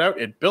check that out.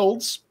 It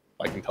builds.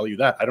 I can tell you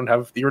that. I don't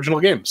have the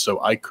original game,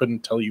 so I couldn't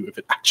tell you if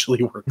it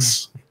actually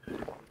works.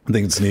 I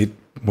think it's neat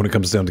when it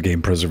comes down to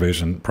game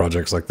preservation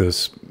projects like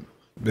this.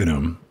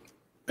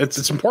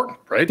 It's important,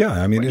 right? Yeah,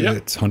 I mean,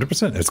 it's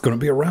 100%. It's going to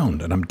be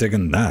around, and I'm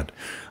digging that.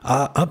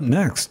 Up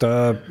next,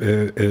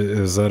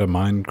 is that a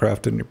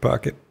Minecraft in your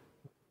pocket?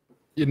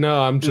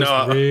 I'm just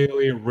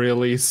really,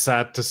 really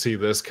sad to see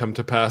this come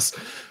to pass.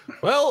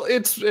 Well,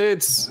 it's a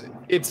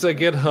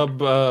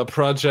GitHub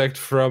project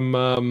from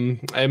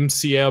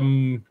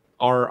MCM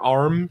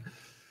ARM.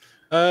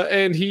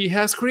 And he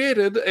has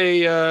created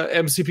a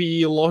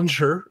MCP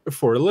launcher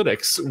for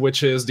Linux,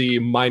 which is the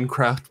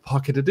Minecraft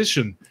Pocket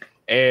Edition.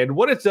 And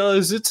what it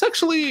does, it's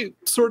actually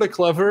sort of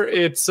clever.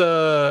 It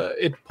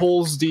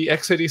pulls the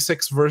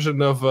x86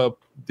 version of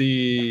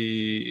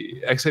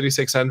the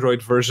x86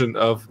 Android version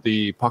of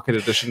the Pocket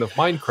Edition of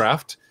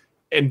Minecraft,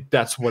 and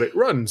that's what it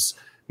runs.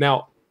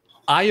 Now,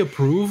 I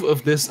approve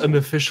of this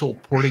unofficial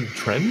porting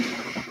trend.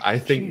 I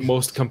think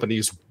most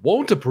companies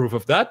won't approve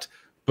of that,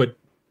 but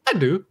I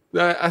do.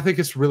 I think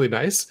it's really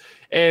nice.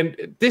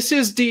 And this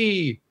is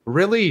the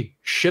really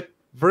shit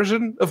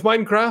version of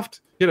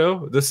Minecraft.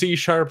 The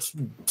C#/.NET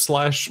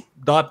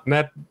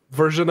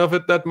version of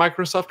it that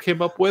Microsoft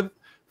came up with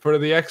for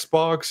the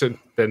Xbox and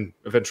then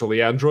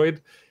eventually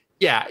Android.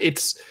 Yeah,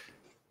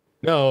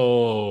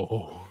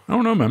 no. I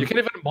don't know, man. You can't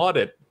even mod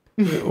it.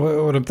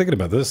 What I'm thinking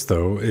about this,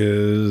 though,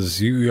 is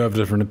you have a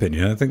different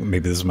opinion. I think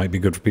maybe this might be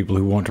good for people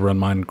who want to run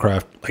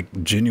Minecraft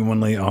like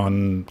genuinely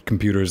on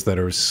computers that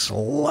are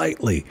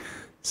slightly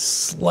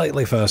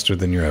faster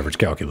than your average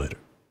calculator.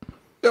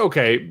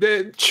 Okay,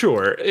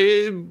 sure.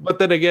 But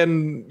then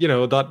again,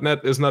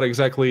 .NET is not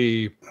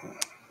exactly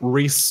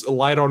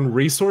light on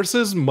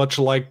resources, much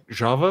like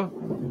Java.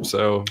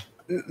 So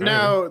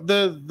now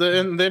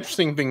the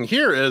interesting thing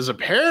here is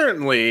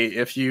apparently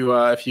if you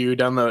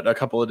download a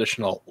couple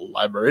additional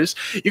libraries,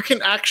 you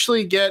can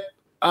actually get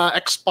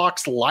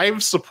Xbox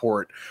Live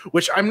support,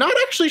 which I'm not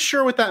actually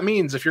sure what that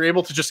means. If you're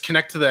able to just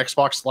connect to the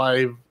Xbox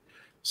Live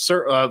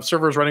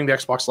servers running the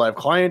Xbox Live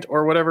client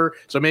or whatever.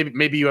 So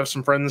maybe you have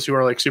some friends who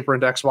are like super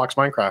into Xbox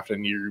Minecraft,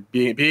 and you're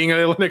being a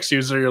Linux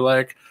user, you're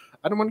like,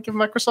 I don't want to give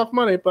Microsoft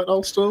money, but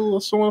I'll still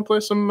want to play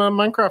some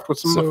Minecraft with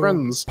some of my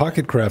friends.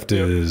 Pocketcraft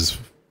is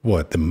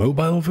what, the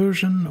mobile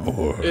version,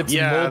 or it's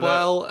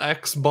mobile,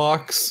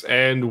 Xbox,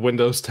 and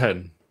Windows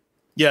 10.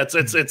 Yeah,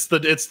 it's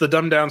the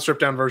dumbed down,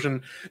 stripped down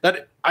version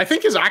that I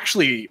think is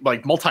actually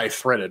like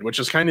multi-threaded, which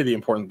is kind of the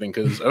important thing,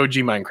 because OG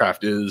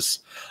Minecraft is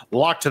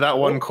locked to that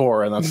one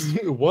core, and that's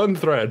one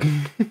thread.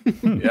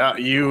 Yeah,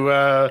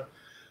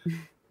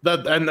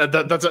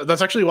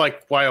 That's actually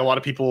like why a lot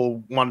of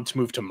people wanted to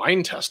move to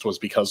Minetest, was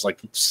because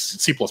like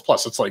C++,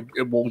 it's like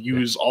it will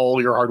use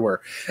all your hardware.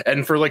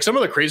 And for like some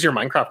of the crazier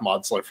Minecraft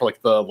mods, like for like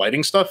the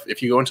lighting stuff,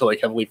 if you go into like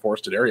heavily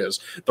forested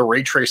areas, the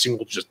ray tracing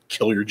will just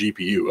kill your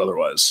GPU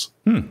otherwise,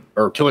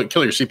 or kill your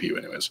CPU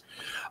anyways.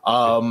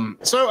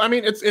 So I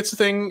mean, it's a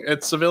thing.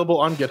 It's available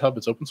on GitHub.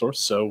 It's open source,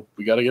 so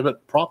we got to give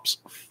it props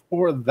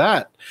for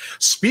that.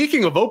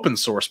 Speaking of open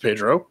source,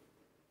 Pedro.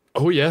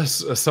 Oh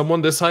yes,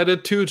 someone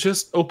decided to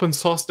just open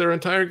source their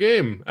entire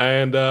game,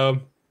 and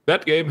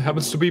that game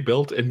happens to be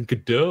built in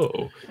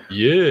Godot.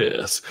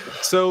 Yes.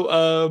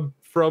 So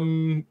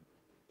from,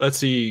 let's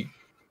see,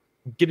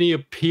 Guinea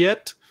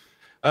Pete,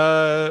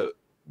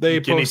 they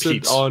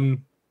posted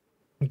on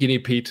Guinea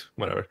Pete,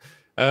 whatever.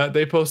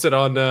 They posted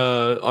on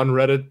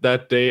Reddit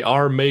that they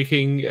are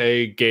making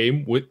a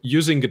game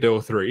using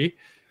Godot 3,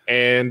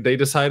 and they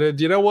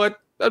decided, you know what,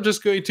 I'm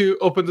just going to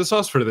open the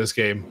source for this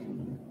game.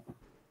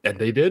 And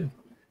they did.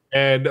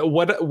 And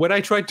when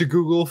I tried to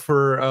Google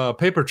for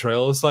Paper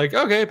Trail, it's like,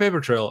 okay,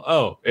 Paper Trail.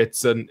 Oh,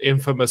 it's an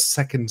infamous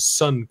Second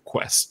Son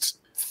quest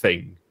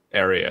thing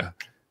area.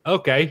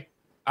 Okay,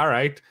 all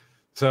right.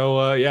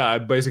 So yeah, I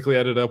basically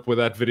ended up with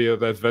that video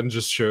that Ven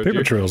just showed you.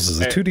 Paper Trails is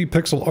a 2D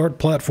pixel art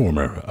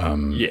platformer.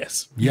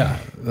 Yes. Yeah,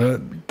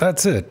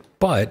 that's it.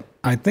 But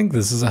I think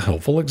this is a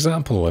helpful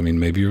example. I mean,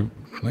 maybe you're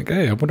like,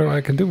 hey, I wonder what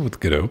I can do with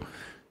Godot.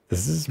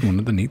 This is one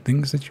of the neat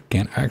things that you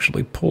can't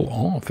actually pull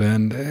off,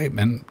 and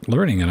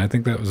learning. And I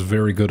think that was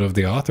very good of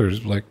the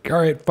authors. Like, all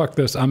right, fuck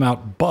this, I'm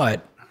out.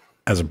 But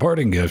as a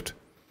parting gift,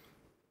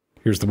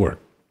 here's the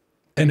work,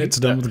 and it's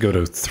done with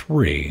Godot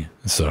 3.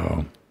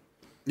 So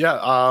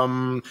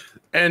yeah,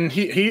 and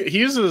he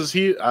uses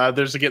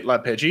there's a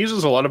GitLab page. He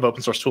uses a lot of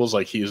open source tools,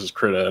 like he uses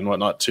Krita and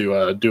whatnot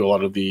to do a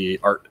lot of the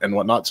art and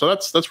whatnot. So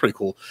that's pretty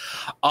cool.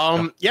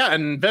 Yeah,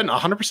 and Ben,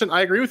 100%,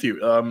 I agree with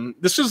you.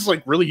 This is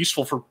like really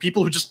useful for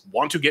people who just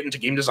want to get into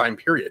game design,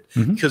 period.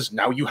 Because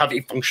now you have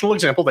a functional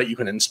example that you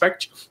can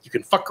inspect, you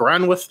can fuck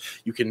around with,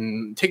 you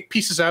can take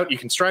pieces out, you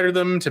can strider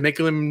them to make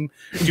them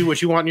do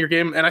what you want in your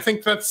game. And I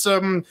think that's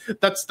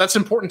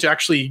important to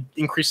actually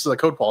increase the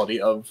code quality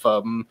of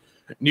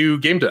new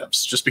game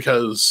devs, just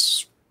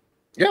because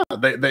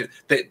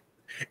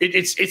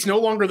it's no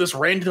longer this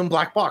random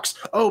black box.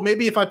 Oh,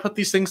 maybe if I put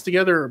these things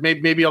together,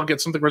 maybe I'll get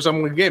something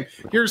resembling a game.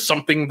 Here's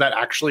something that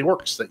actually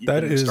works that you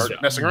can start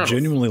messing around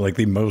genuinely with. Like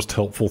the most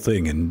helpful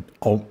thing in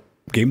all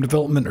game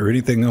development or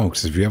anything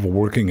else. If you have a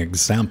working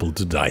example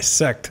to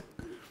dissect,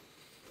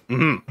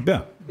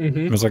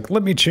 it was like,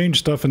 let me change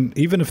stuff, and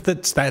even if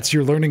that's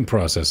your learning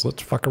process,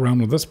 let's fuck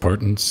around with this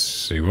part and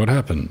see what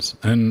happens.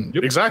 And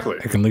exactly,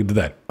 it can lead to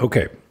that.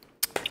 Okay.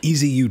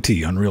 Easy UT,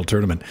 Unreal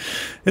Tournament.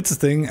 It's a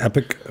thing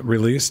Epic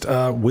released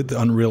with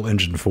Unreal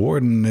Engine 4,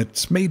 and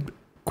it's made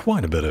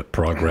quite a bit of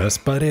progress,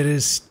 but it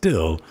is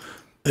still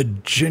a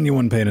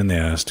genuine pain in the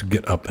ass to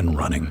get up and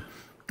running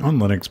on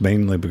Linux,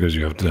 mainly because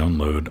you have to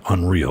download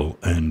Unreal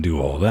and do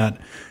all that,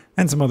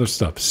 and some other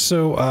stuff.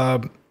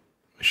 So,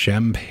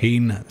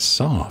 Champagne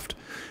Soft,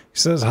 he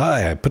says,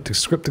 hi, I put the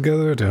script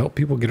together to help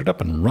people get it up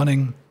and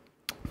running.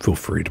 Feel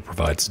free to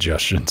provide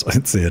suggestions.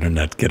 It's the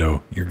internet,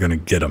 kiddo. You're going to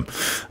get them.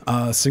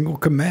 Single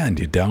command.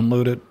 You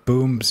download it.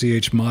 Boom.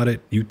 chmod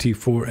it.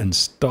 UT4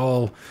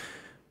 install.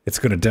 It's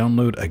going to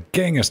download a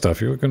gang of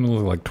stuff. You're going to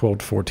look like 12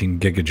 to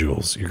 14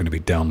 gigajoules you're going to be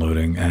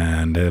downloading,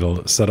 and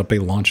it'll set up a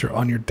launcher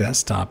on your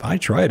desktop. I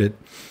tried it.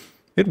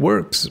 It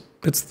works.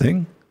 It's a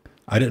thing.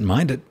 I didn't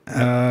mind it.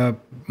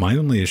 My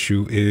only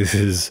issue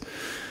is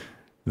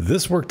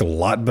this worked a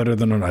lot better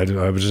than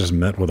I was just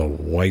met with a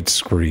white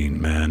screen,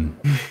 man.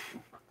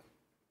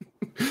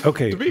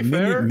 Okay, to be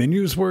fair,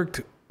 menus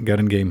worked, got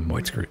in game,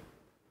 white screen.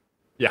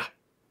 Yeah.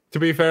 To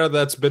be fair,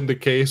 that's been the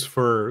case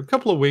for a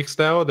couple of weeks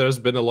now. There's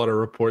been a lot of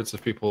reports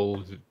of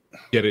people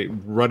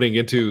running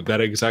into that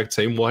exact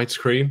same white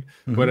screen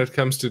when it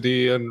comes to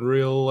the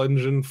Unreal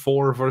Engine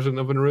 4 version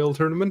of Unreal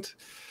Tournament.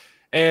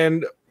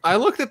 And I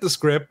looked at the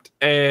script,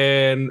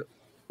 and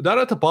down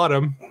at the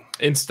bottom,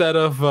 instead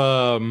of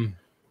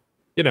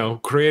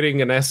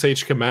creating an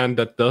sh command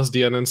that does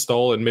the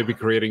uninstall and maybe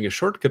creating a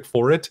shortcut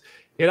for it,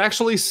 it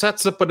actually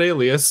sets up an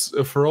alias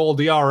for all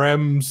the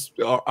RM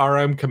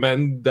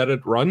command that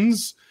it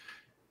runs.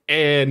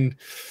 And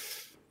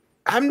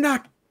I'm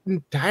not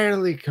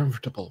entirely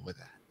comfortable with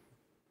that.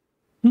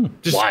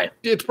 Why?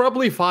 It's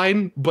probably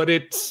fine, but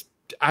no.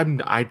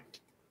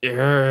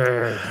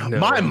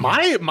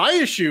 My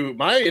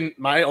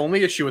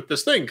only issue with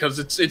this thing, because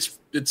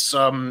it's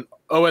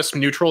OS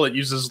neutral, it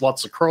uses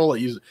lots of curl,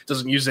 it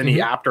doesn't use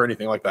any apt or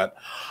anything like that,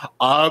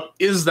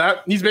 is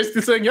that he's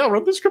basically saying, yeah,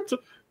 run the script,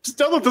 just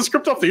download the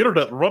script off the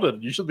internet and run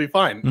it, you should be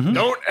fine.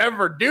 Don't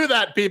ever do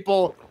that,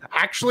 people.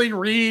 Actually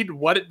read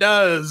what it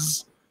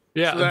does.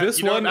 Yeah, so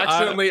this one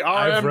accidentally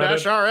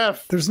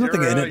RM-RF. There's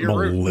nothing in it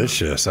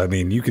malicious. I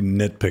mean, you can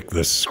nitpick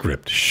this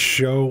script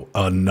show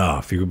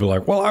enough. You could be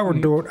like, well, I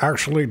would do it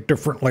actually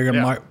differently in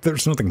my.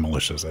 There's nothing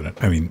malicious in it.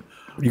 I mean,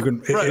 you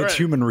can. It's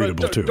human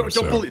readable too.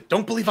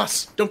 Don't believe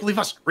us. Don't believe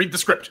us. Read the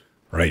script.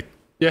 Right.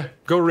 Yeah,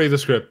 go read the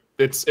script.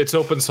 It's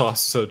open source,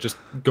 so just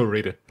go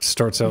read it.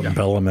 Starts out in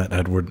Bellamette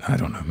Edward. I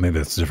don't know. Maybe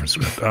that's a different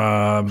script.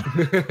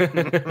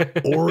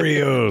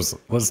 Oreos.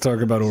 Let's talk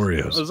about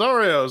Oreos. Those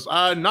Oreos.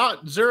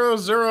 Not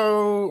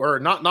 00 or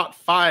not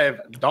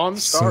 5.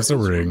 Dawnstar is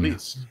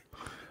released.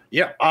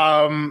 Yeah.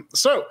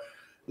 So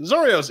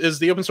Oreos is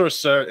the open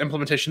source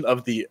implementation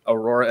of the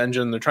Aurora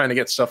engine. They're trying to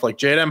get stuff like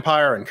Jade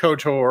Empire and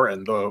KOTOR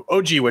and the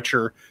OG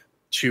Witcher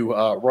to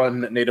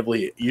run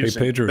natively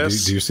using Pedro,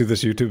 this. Do you see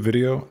this YouTube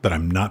video that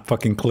I'm not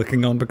fucking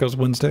clicking on because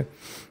Wednesday?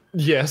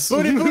 Yes.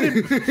 Booty.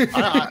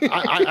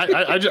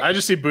 I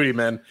just see booty,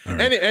 man.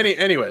 Right.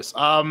 Anyways,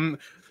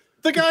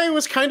 the guy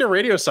was kind of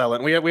radio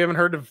silent. We haven't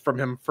heard from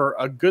him for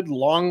a good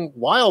long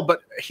while,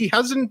 but he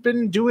hasn't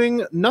been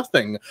doing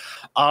nothing.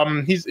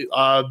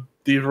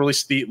 They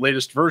released the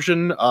latest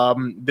version.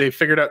 They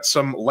figured out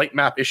some light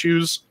map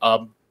issues.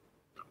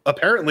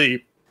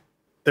 Apparently,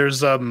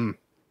 there's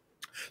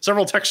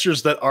several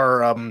textures that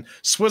are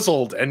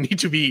swizzled and need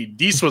to be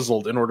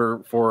deswizzled in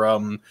order for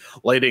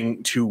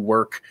lighting to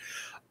work.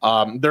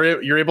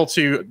 You're able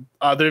to.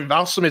 They've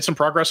also made some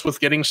progress with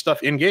getting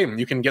stuff in game.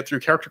 You can get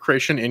through character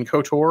creation in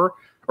KOTOR,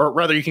 or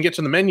rather, you can get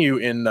to the menu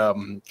in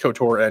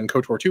KOTOR and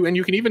KOTOR 2, and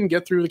you can even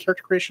get through the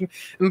character creation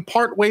and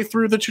part way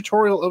through the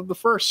tutorial of the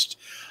first.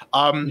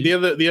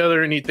 The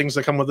other neat things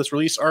that come with this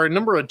release are a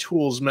number of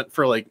tools meant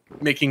for like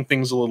making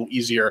things a little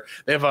easier.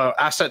 They have a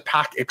asset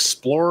pack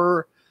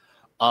explorer.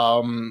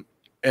 And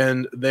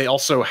they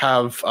also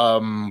have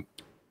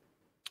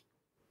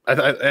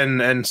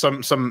and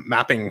some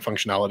mapping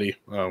functionality.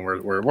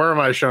 Where are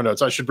my show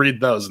notes? I should read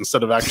those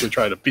instead of actually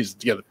trying to piece it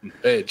together from the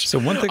page. So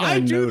one thing I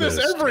noticed, do this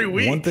every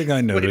week. One thing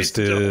I noticed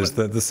is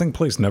that this thing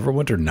plays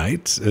Neverwinter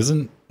Nights,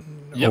 isn't?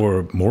 Yep.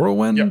 Or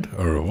Morrowind,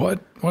 or what?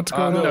 What's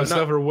going on? No, it's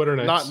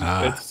Neverwinter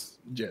Nights.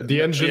 It's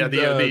the engine. Yeah,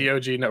 the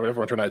OG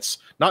Neverwinter Nights.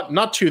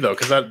 Not 2 though,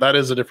 because that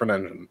is a different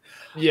engine.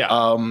 Yeah.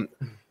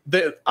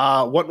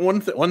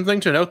 One thing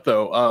to note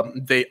though,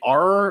 they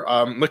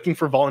are looking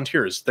for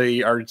volunteers.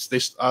 The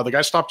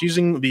guys stopped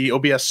using the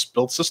OBS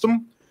build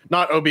system,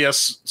 not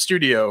OBS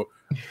Studio,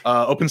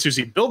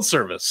 OpenSUSE build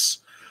service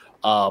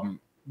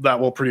that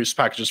will produce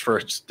packages for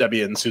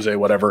Debian, SUSE,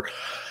 whatever.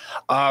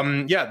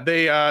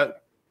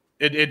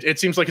 It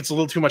seems like it's a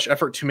little too much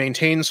effort to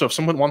maintain. So if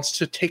someone wants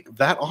to take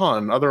that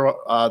on,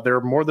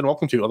 they're more than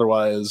welcome to.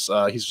 Otherwise,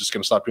 he's just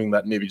going to stop doing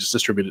that and maybe just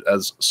distribute it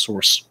as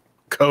source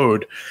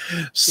code.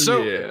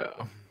 So yeah,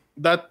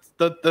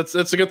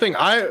 that's a good thing.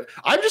 I'm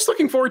just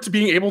looking forward to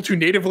being able to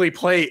natively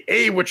play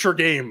a Witcher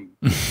game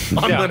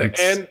on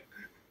Linux.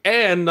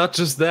 And not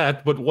just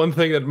that, but one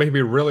thing that made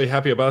me really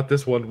happy about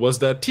this one was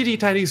that teeny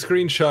tiny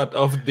screenshot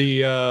of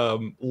the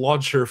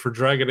launcher for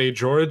Dragon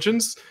Age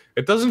Origins.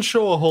 It doesn't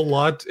show a whole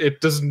lot.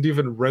 It doesn't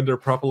even render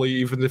properly,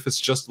 even if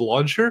it's just the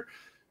launcher.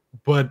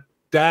 But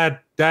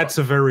that's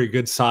a very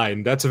good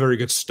sign. That's a very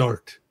good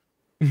start.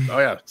 Oh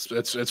yeah,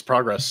 it's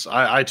progress.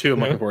 I too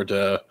am looking forward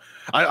to.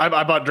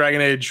 I bought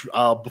Dragon Age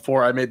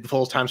before I made the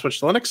full time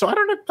switch to Linux, so I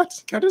don't know.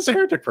 That is a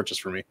heretic purchase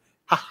for me.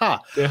 Haha.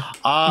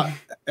 Yeah.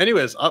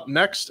 Anyways, up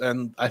next,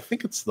 and I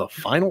think it's the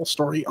final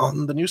story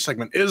on the news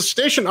segment, is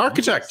Station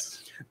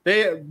Architect.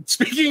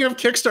 Speaking of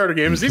Kickstarter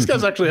games, these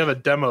guys actually have a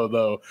demo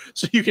though,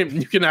 so you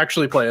can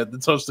actually play it.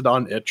 It's hosted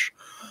on itch.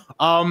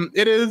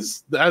 It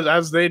is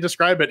as they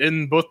describe it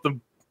in both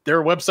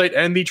their website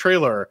and the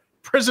trailer.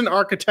 Prison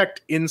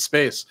Architect in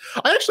space.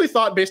 I actually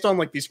thought, based on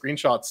like these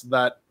screenshots,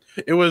 that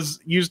it was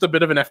used a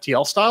bit of an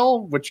FTL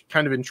style, which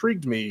kind of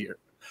intrigued me.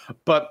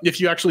 But if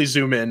you actually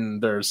zoom in,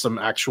 there's some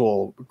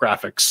actual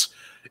graphics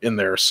in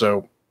there.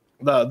 So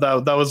that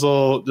was a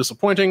little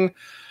disappointing.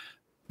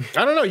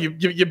 I don't know.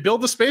 You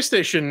build the space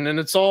station, and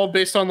it's all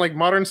based on like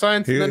modern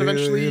science, and then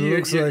eventually it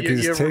looks like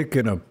he's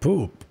taking a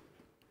poop.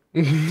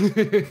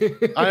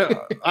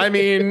 I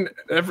mean,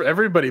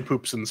 everybody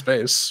poops in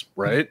space,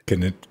 right?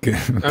 Can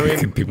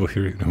people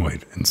hear you? No,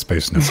 wait. In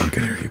space, no one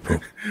can hear you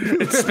poop.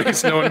 In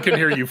space, no one can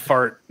hear you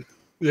fart.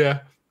 Yeah.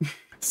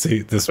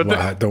 See, this is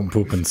why I don't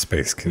poop in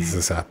space, because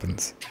this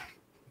happens.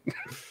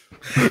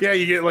 Yeah,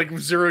 you get like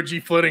zero-G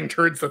floating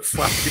turds that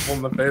slap people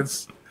in the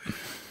face.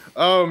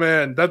 Oh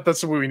man,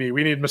 that's what we need.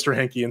 We need Mr.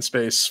 Hanky in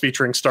space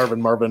featuring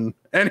Starvin' Marvin.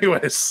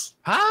 Anyways.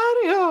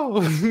 Howdy-ho!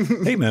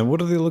 Hey man,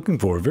 what are they looking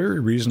for? Very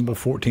reasonable,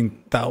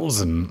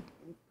 14,000.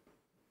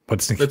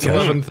 What's the It's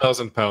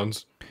 11,000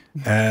 pounds.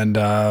 And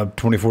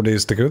 24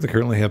 days to go. They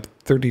currently have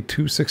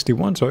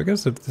 3261. So I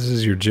guess if this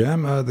is your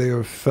jam, they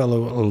are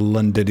fellow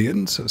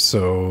Londonians.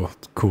 So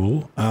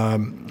cool.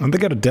 And they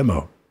got a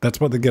demo. That's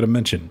what they get a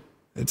mention.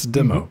 It's a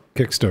demo.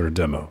 Kickstarter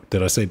demo.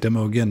 Did I say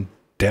demo again?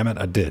 Damn it,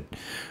 I did.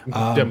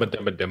 Demo.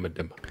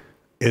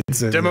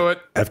 It's a demo it.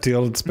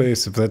 FTL in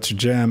space. If that's your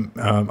jam,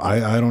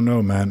 I don't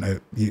know, man.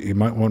 You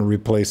might want to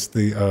replace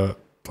the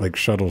like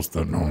shuttles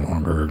that no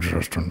longer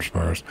exist in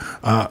space.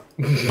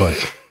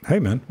 But hey,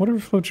 man, whatever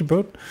floats your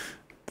boat.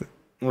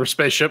 Or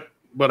spaceship,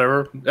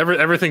 whatever.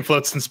 Everything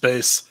floats in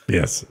space.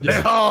 Yes. They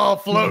all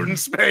float in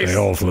space. They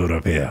all float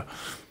up, yeah.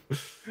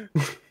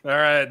 All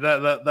right,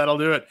 that'll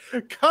do it.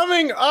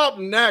 Coming up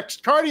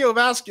next,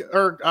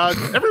 cardiovascular.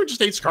 Everyone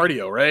just hates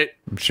cardio, right?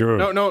 I'm sure.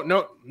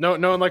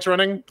 No one likes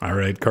running. All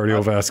right,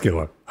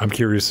 cardiovascular. I'm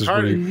curious as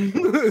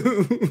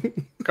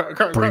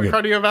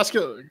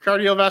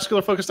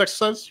cardiovascular focused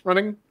exercise,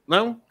 running.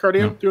 No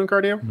cardio, No. doing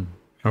cardio.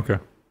 Okay.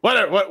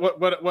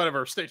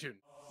 Whatever. Stay tuned.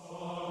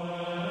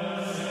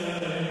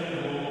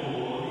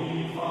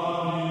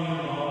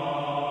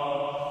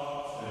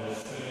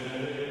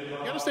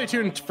 Stay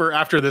tuned for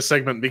after this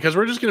segment because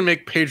we're just going to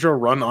make Pedro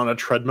run on a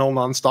treadmill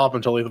nonstop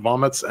until he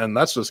vomits, and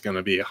that's just going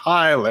to be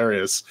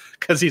hilarious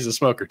because he's a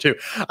smoker too.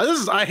 This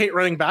is I Hate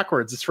Running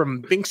Backwards. It's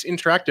from Binks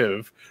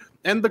Interactive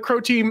and the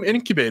Crow Team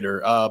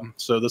Incubator.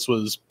 So this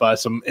was by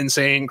some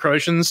insane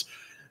Croatians.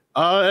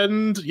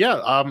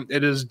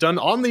 It is done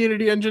on the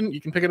Unity engine.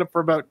 You can pick it up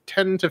for about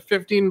 $10 to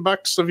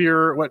 $15 of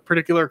your what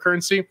particular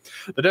currency.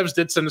 The devs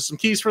did send us some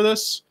keys for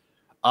this.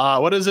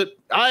 What is it?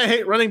 I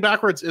Hate Running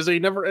Backwards is a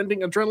never-ending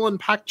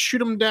adrenaline-packed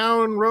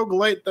shoot-'em-down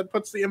roguelite that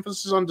puts the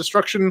emphasis on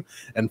destruction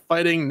and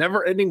fighting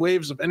never-ending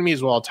waves of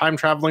enemies while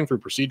time-traveling through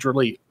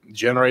procedurally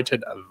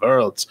generated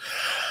worlds.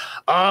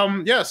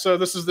 So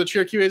this is the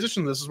Cheer QA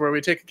edition. This is where we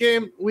take a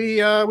game, we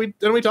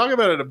talk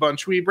about it a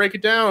bunch. We break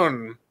it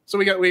down. So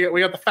we got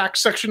the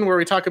facts section where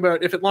we talk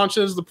about if it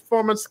launches, the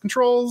performance, the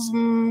controls,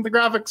 and the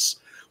graphics.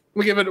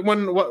 We give it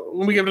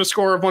a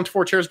score of 1 to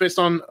 4 chairs based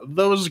on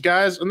those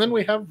guys, and then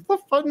we have the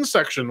fun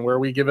section where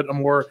we give it a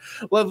more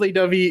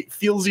lovely-dovey,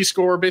 feelsy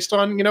score based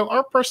on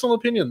our personal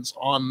opinions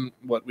on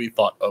what we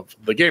thought of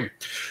the game.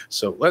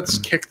 So let's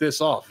kick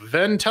this off.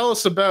 Ven, tell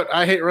us about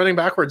I Hate Running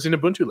Backwards in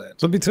Ubuntu Land.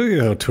 Let me tell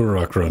you how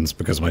Turok runs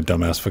because my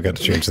dumbass forgot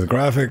to change the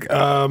graphic.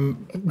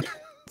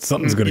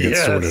 Something's going to get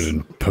sorted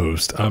in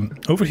post.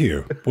 Over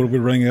here, what are we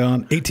running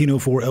on?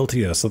 1804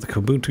 LTS of the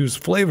Ubuntu's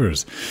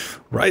flavors.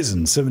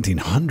 Ryzen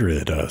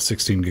 1700,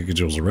 16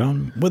 gigajoules of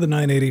RAM with a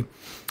 980.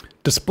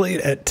 Displayed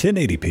at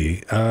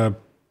 1080p,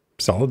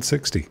 solid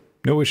 60.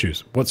 No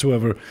issues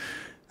whatsoever.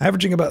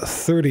 Averaging about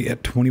 30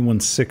 at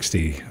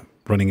 2160.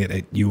 Running it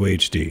at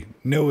UHD.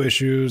 No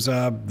issues.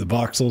 The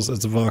voxels,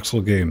 it's a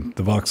voxel game.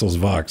 The voxels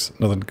vox.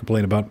 Nothing to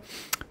complain about.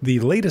 The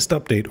latest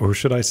update, or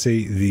should I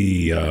say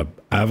the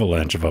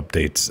avalanche of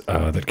updates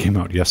that came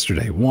out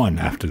yesterday, one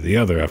after the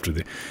other,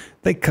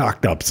 they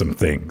cocked up some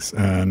things.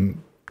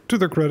 And to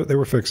their credit, they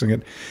were fixing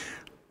it.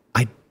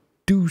 I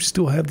do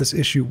still have this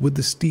issue with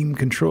the Steam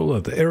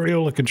controller. The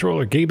Areola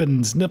controller,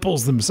 Gaben's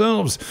nipples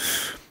themselves,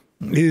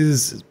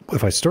 is,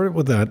 if I started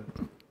with that,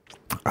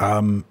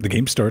 the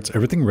game starts,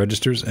 everything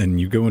registers,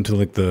 and you go into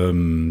like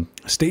the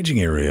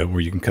staging area where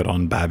you can cut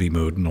on Babby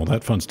mode and all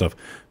that fun stuff,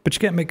 but you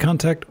can't make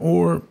contact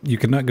or you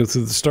cannot go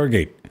through the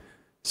Stargate.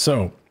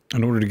 So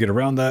in order to get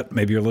around that,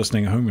 maybe you're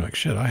listening at home, you're like,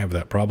 shit, I have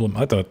that problem.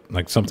 I thought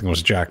like something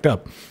was jacked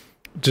up.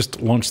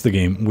 Just launch the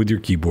game with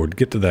your keyboard,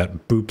 get to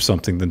that, boop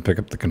something, then pick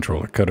up the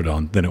controller, cut it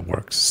on, then it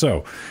works.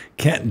 So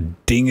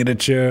can't ding it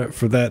at you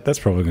for that. That's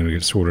probably going to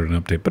get sorted in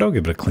an update, but I'll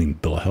give it a clean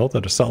bill of health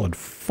at a solid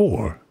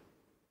 4.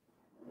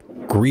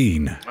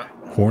 Green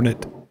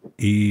Hornet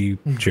E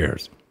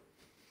chairs.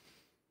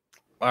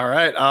 All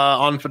right,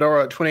 on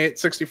Fedora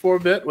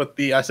 2864-bit with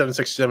the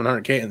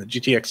i7-6700K and the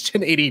GTX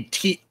 1080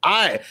 Ti.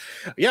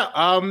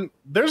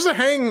 There's a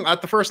hang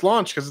at the first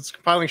launch because it's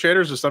compiling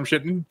shaders or some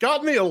shit, and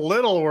got me a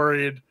little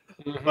worried.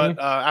 But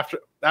after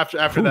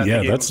that,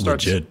 yeah, that's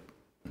starts, legit.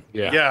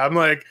 Yeah, I'm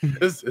like,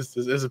 is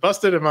it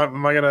busted? Am I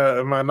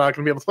not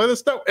gonna be able to play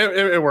this? No,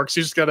 it works.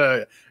 You just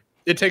gotta.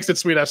 It takes its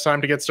sweet ass time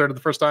to get started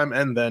the first time,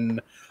 and then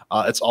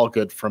it's all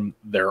good from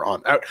there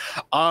on out.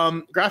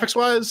 Graphics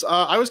wise,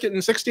 I was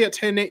getting 60 at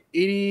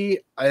 1080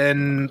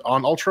 and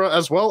on Ultra,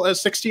 as well as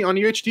 60 on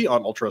UHD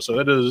on Ultra, so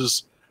it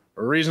is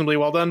reasonably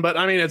well done. But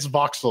I mean, it's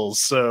voxels,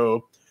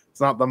 so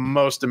it's not the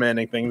most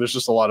demanding thing. There's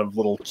just a lot of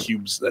little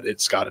cubes that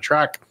it's got to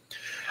track.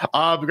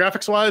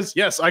 Graphics wise,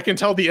 yes, I can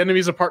tell the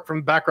enemies apart from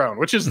the background,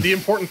 which is the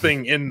important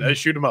thing in a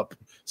shoot 'em up.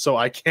 So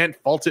I can't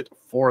fault it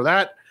for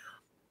that.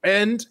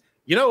 And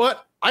you know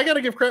what? I got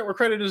to give credit where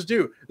credit is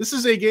due. This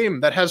is a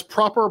game that has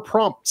proper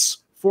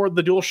prompts for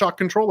the DualShock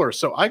controller,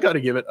 so I got to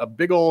give it a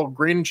big old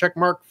green check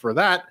mark for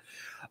that.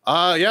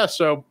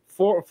 So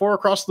four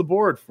across the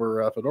board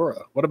for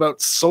Fedora. What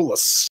about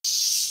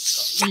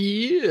Solus?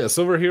 Yes,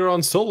 over here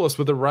on Solus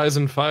with the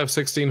Ryzen 5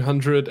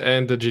 1600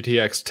 and the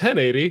GTX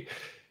 1080.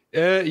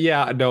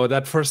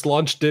 That first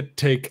launch did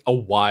take a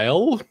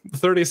while.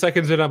 30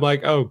 seconds in, I'm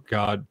like, oh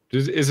god,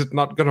 is it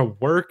not gonna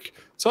work?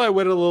 So I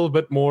waited a little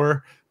bit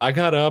more. I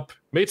got up,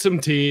 made some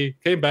tea,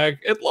 came back,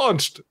 it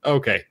launched.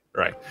 Okay,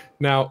 right.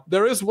 Now,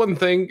 there is one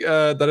thing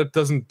that it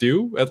doesn't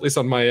do, at least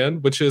on my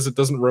end, which is it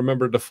doesn't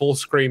remember the full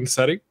screen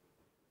setting.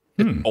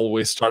 It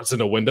always starts in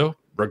a window,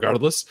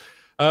 regardless.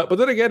 But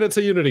then again, it's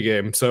a Unity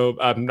game, so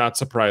I'm not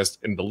surprised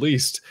in the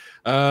least.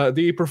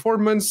 The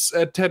performance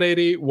at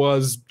 1080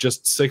 was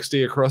just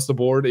 60 across the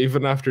board.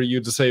 Even after you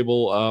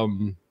disable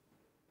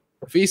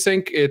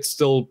VSync, it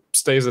still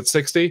stays at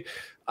 60.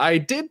 I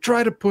did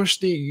try to push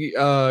the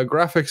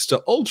graphics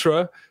to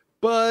Ultra,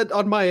 But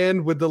on my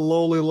end, with the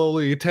lowly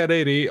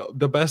 1080,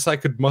 the best I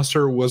could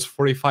muster was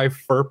 45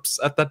 FERPs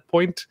at that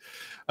point.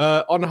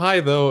 On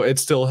high, though, it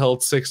still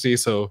held 60,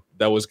 so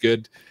that was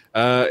good.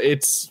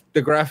 It's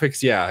the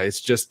graphics, yeah, it's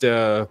just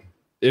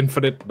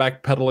infinite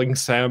backpedaling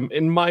Sam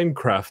in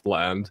Minecraft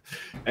land.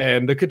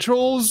 And the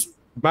controls,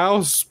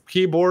 mouse,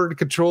 keyboard,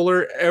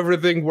 controller,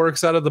 everything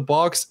works out of the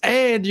box,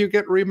 and you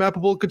get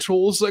remappable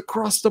controls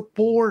across the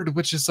board,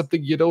 which is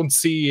something you don't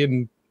see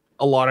in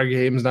a lot of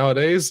games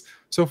nowadays.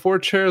 So 4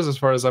 chairs as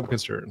far as I'm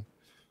concerned.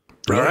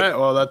 All right,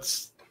 well,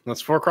 that's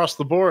 4 across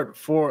the board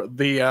for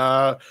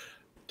the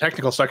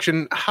technical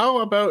section. How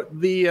about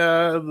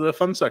the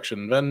fun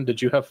section? Ben,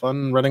 did you have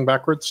fun running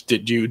backwards?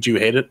 Did you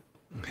hate it?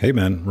 Hey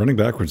man, running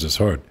backwards is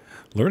hard.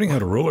 Learning how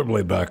to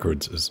rollerblade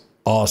backwards is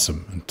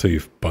awesome until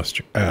you bust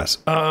your ass.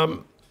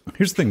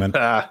 Here's the thing, man.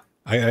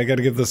 I got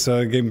to give this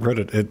game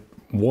credit. It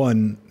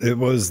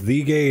was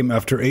the game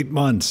after 8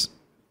 months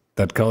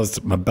that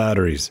caused my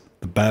batteries,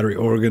 the battery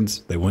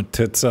organs, they went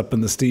tits up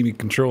in the Steamy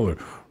controller.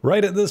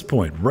 Right at this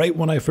point, right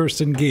when I first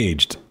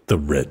engaged the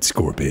Red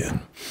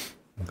Scorpion.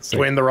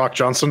 Dwayne "The Rock"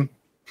 Johnson.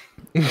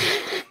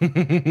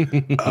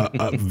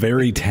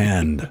 Very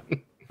tanned.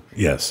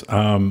 Yes.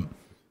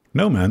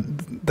 No,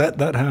 man,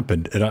 that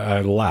happened, and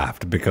I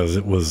laughed because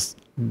it was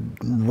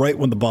right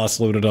when the boss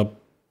loaded up.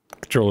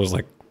 Controller's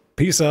like,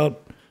 "Peace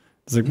out."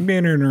 It's like,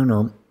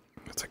 no.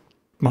 It's like,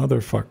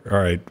 motherfucker. All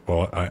right,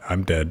 well,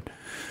 I'm dead.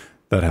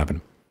 That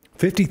happened.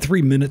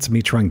 53 minutes of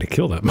me trying to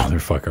kill that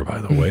motherfucker, by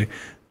the way.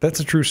 That's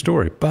a true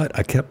story. But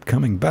I kept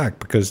coming back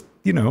because,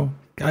 you know,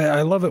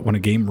 I love it when a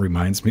game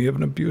reminds me of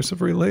an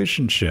abusive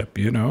relationship,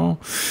 you know?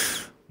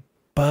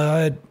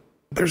 But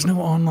there's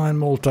no online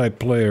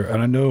multiplayer.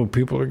 And I know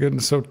people are getting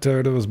so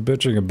tired of us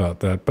bitching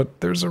about that.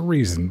 But there's a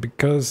reason.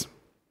 Because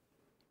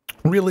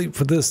really,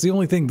 for this, the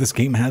only thing this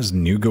game has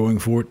new going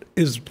for it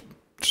is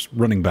just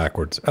running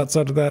backwards.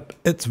 Outside of that,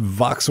 it's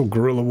voxel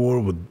guerrilla war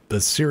with the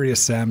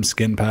Serious Sam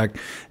skin pack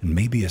and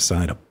maybe a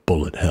side of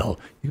bullet hell.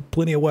 You get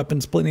plenty of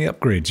weapons, plenty of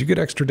upgrades. You get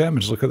extra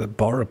damage. Look at that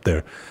bar up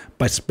there.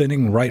 By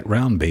spinning right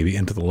round, baby,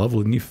 into the level,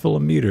 and you fill a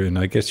meter, and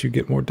I guess you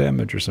get more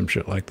damage or some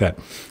shit like that.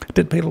 I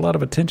did pay a lot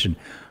of attention,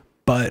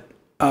 but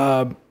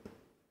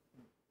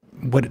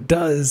what it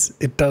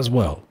does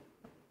well.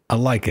 I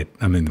like it.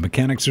 I mean, the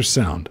mechanics are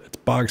sound. It's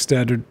bog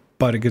standard,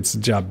 but it gets the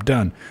job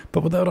done.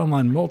 But without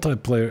online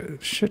multiplayer,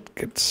 shit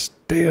gets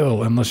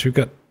stale unless you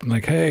got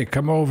like, hey,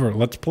 come over,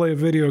 let's play a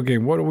video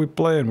game. What are we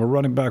playing? We're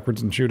running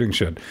backwards and shooting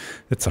shit.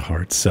 It's a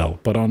hard sell.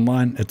 But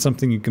online, it's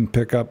something you can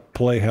pick up,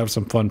 play, have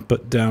some fun,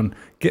 put down,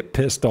 get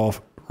pissed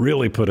off,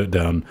 really put it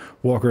down,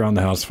 walk around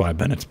the house 5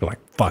 minutes, be like,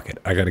 fuck it,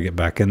 I got to get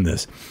back in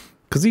this.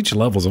 Because each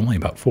level is only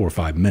about 4 or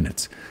 5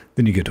 minutes.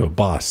 Then you get to a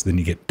boss, then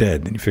you get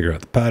dead, then you figure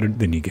out the pattern,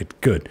 then you get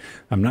good.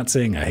 I'm not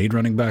saying I hate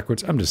running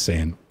backwards. I'm just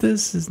saying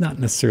this is not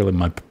necessarily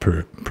my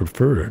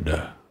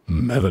preferred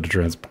method of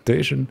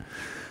transportation.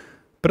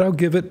 But I'll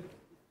give it,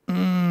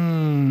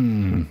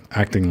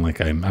 acting like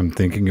I'm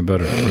thinking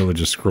about it, I'm really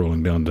just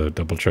scrolling down to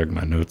double check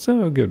my notes.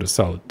 I'll give it a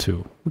solid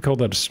 2. We call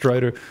that a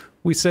Strider.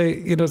 We say,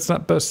 you know, it's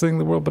not best thing in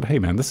the world, but hey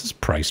man, this is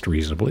priced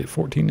reasonably at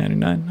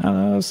 $14.99.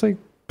 I'll say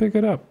pick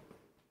it up.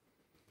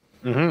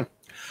 Mm-hmm.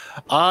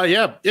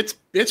 Yeah, it's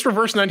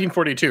reverse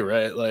 1942,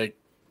 right? Like,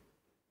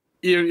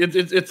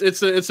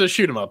 it's a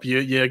shoot 'em up.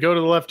 You go to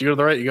the left, you go to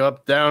the right, you go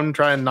up, down,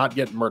 try and not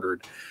get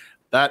murdered.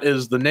 That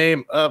is the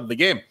name of the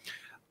game.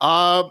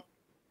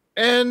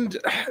 And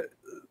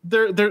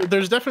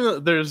there's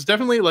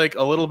definitely like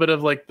a little bit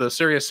of like the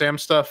Serious Sam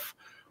stuff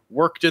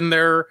worked in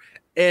there,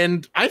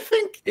 and I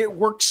think it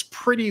works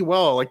pretty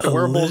well. Like the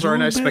wearables are a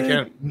nice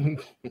mechanic.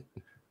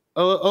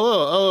 A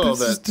little bit.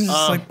 This is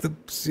like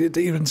it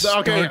even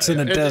starts in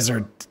a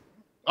desert.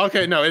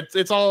 Okay, no,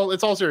 it's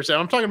all serious.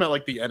 I'm talking about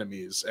like the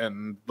enemies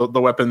and the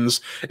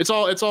weapons. It's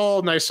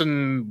all nice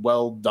and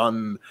well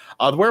done.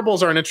 The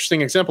wearables are an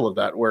interesting example of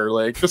that, where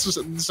like this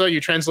is how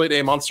you translate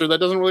a monster that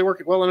doesn't really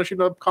work well in a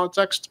shoot 'em up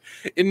context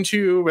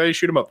into a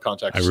shoot 'em up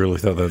context. I really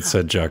thought that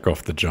said Jack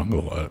off the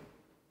jungle.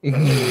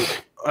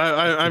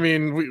 I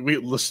mean, we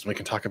listen. We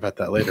can talk about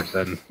that later.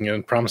 Then, you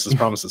know, promises.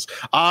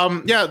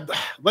 Yeah,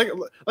 like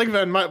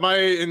then my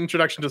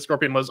introduction to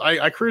Scorpion was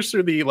I cruised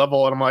through the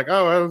level and I'm like,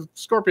 oh,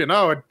 Scorpion,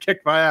 oh, it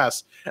kicked my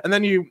ass. And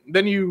then you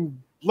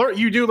learn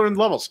the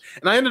levels,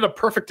 and I ended up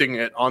perfecting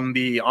it on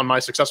my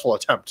successful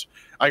attempt.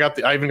 I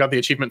even got the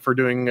achievement for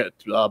doing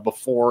it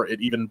before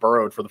it even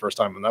burrowed for the first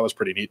time, and that was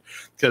pretty neat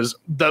because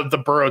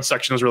the burrowed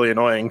section is really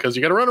annoying because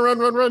you got to run,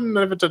 and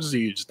if it touches you,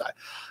 you just die.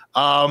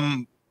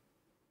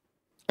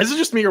 Is it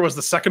just me, or was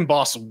the second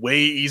boss way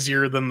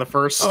easier than the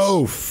first?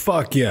 Oh,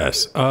 fuck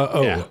yes.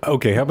 Yeah.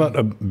 Okay, how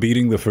about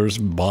beating the first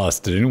boss?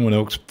 Did anyone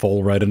else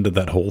fall right into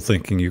that hole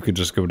thinking you could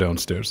just go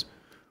downstairs?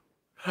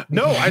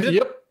 No, I did.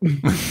 Yep.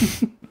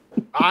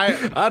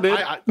 I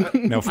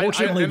did. Now,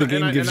 fortunately, the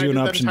game gives you an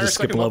option to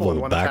skip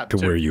level back to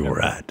where you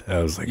were at. I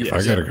was like, if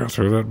I gotta go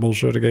through that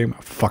bullshit again,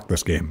 fuck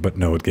this game. But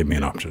no, it gave me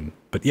an option.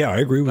 But yeah, I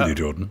agree with you,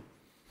 Jordan.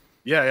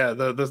 Yeah.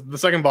 The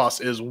second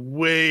boss is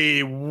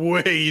way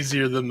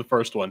easier than the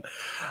first one.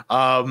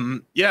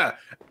 Yeah.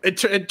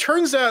 It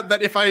turns out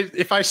that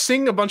if I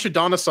sing a bunch of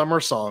Donna Summer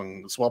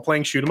songs while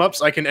playing shoot 'em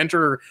ups, I can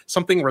enter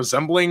something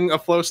resembling a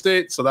flow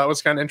state. So that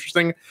was kind of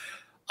interesting.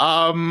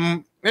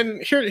 And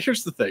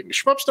here's the thing.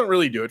 Shmups don't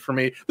really do it for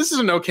me. This is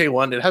an okay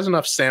one. It has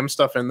enough Sam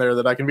stuff in there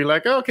that I can be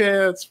like, okay,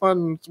 it's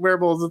fun. It's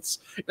wearables. It's,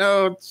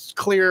 it's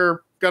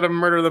clear. Gotta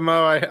murder them.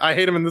 Oh, I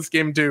hate them in this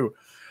game too.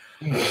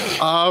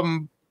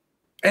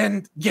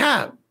 And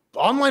yeah,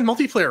 online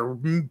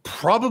multiplayer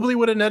probably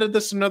would have netted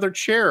this another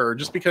chair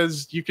just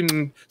because you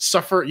can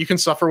suffer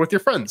with your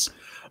friends.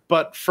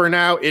 But for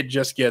now, it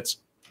just gets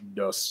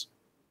dos.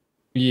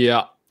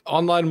 Yeah.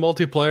 Online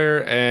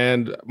multiplayer,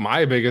 and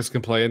my biggest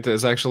complaint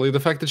is actually the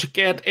fact that you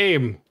can't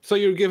aim. So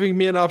you're giving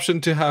me an option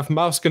to have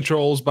mouse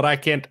controls, but I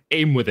can't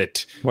aim with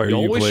it. Why are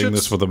you playing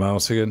this with a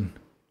mouse again?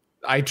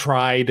 I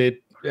tried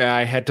it.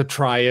 I had to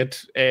try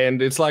it,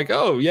 and it's like,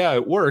 oh yeah,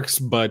 it works,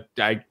 but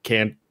I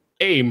can't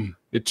aim.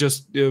 It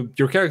just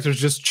your character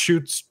just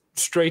shoots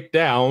straight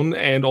down,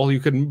 and all you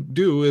can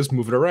do is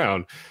move it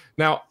around.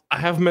 Now, I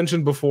have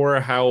mentioned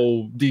before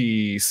how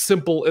the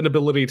simple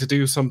inability to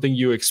do something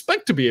you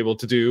expect to be able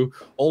to do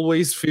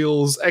always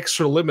feels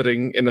extra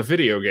limiting in a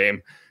video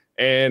game.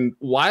 And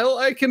while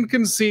I can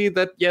concede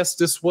that, yes,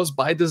 this was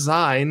by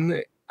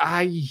design,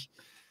 I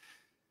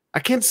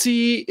can't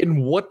see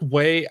in what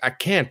way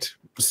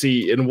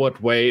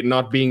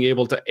not being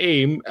able to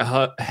aim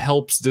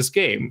helps this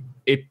game.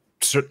 It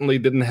certainly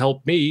didn't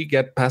help me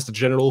get past the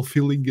general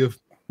feeling of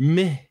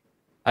meh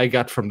I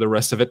got from the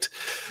rest of it.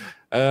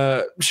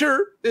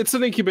 Sure, it's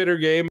an incubator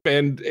game,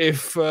 and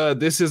if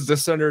this is the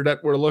center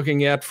that we're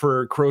looking at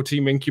for Crow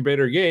Team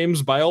incubator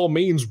games, by all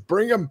means,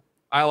 bring them.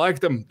 I like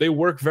them. They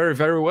work very,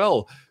 very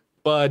well.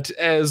 But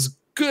as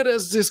good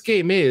as this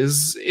game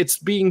is, it's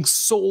being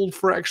sold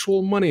for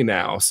actual money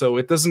now, so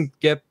it doesn't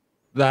get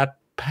that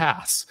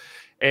pass.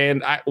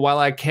 And while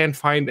I can't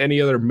find any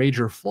other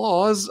major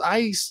flaws,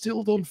 I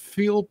still don't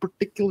feel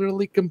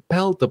particularly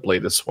compelled to play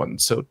this one,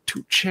 so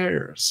 2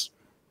 chairs.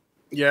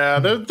 Yeah,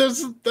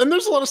 there's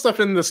a lot of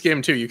stuff in this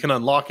game too. You can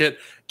unlock it.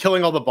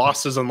 Killing all the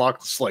bosses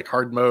unlocks like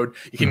hard mode.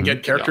 You can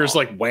get characters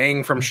like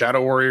Wang from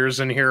Shadow Warriors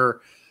in here.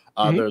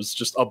 There's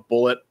just a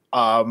bullet.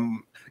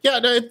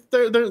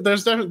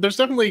 There's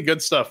definitely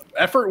good stuff.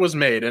 Effort was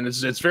made, and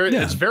it's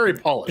very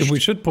polished. And we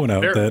should point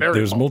out that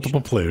there's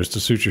multiple players to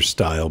suit your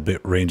style,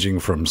 bit ranging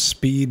from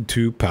speed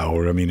to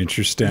power. I mean, it's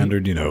your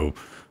standard,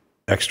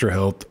 extra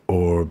health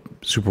or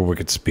super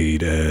wicked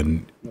speed,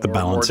 and the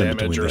balance more in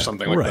between or that.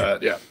 something like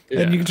that. Yeah.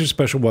 And you get your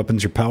special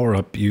weapons, your power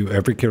up.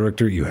 Every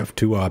character, you have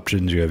 2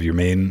 options. You have your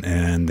main,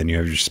 and then you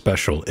have your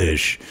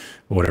special-ish,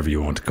 whatever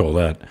you want to call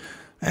that.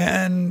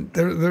 And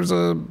there's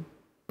a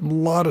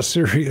lot of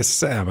serious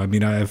Sam. I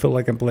mean, I feel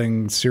like I'm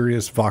playing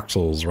serious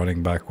voxels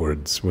running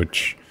backwards,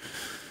 which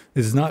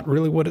is not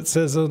really what it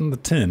says on the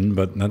tin,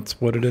 but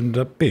that's what it ended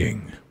up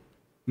being.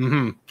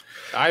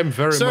 I'm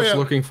very much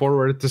looking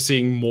forward to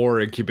seeing more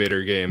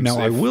incubator games. Now,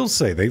 I will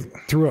say they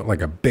threw out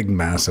like a big,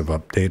 massive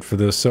update for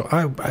this, so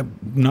I'm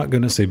not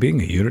going to say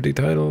being a Unity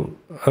title,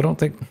 I don't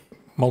think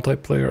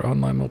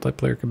online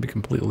multiplayer can be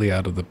completely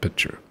out of the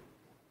picture.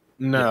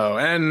 No,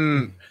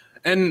 and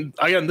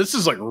again, this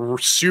is like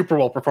super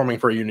well performing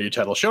for a Unity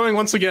title, showing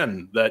once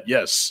again that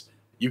yes,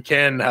 you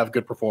can have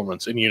good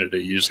performance in Unity.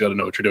 You just got to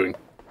know what you're doing.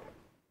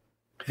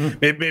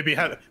 Maybe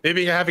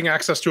having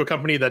access to a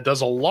company that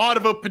does a lot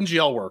of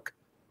OpenGL work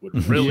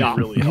would really help.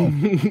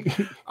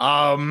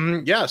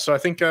 So I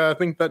think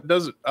that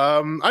does it.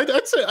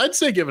 I'd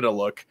say give it a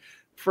look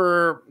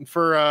for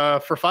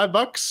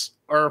 $5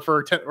 or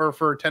for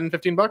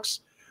 $10-15.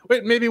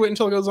 Wait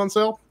until it goes on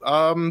sale.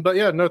 But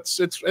yeah, no,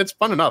 it's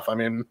fun enough. I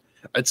mean,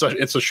 it's a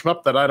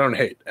shmup that I don't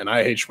hate, and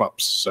I hate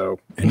shmups, so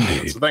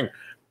that's the thing.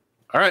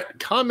 All right,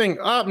 coming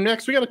up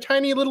next, we got a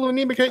tiny little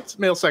Anima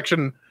mail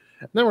section,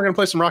 and then we're gonna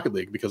play some Rocket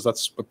League because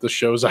that's what this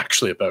show is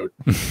actually about.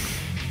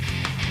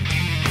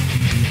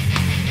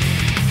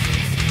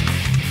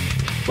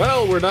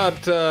 Well, we're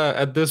not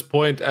at this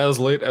point as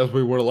late as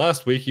we were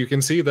last week. You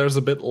can see there's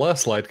a bit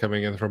less light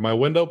coming in from my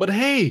window. But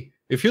hey,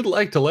 if you'd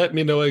like to let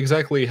me know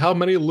exactly how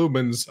many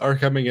lumens are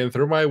coming in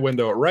through my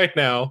window right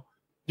now,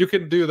 you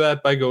can do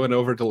that by going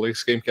over to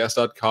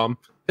LinuxGameCast.com,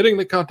 hitting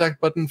the contact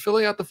button,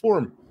 filling out the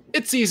form.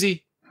 It's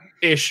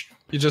easy-ish.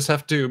 You just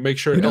have to make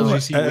sure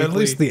LGC Weekly at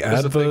least the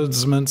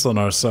advertisements on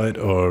our site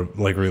are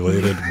like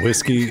related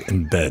whiskey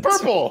and beds.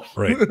 Purple,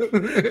 right?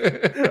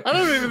 I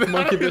don't even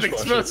think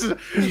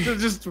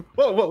just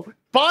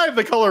buy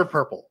the color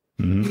purple.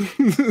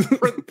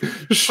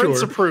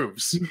 Prince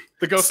approves.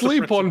 The ghost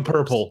sleep on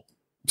purple,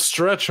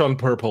 stretch on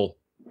purple.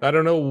 I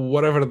don't know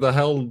whatever the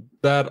hell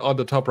that on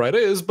the top right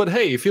is, but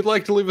hey, if you'd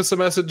like to leave us a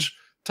message,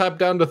 type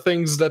down the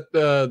things that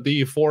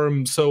the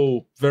forum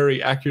so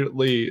very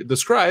accurately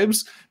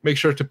describes. Make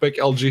sure to pick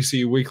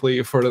LGC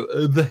Weekly for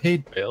the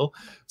hate mail.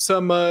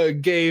 Some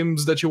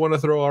games that you want to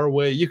throw our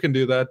way, you can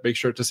do that. Make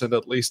sure to send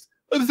at least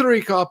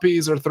 3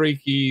 copies or 3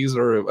 keys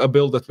or a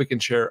build that we can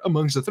share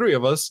amongst the 3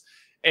 of us,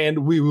 and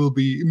we will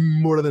be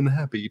more than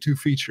happy to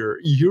feature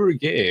your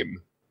game.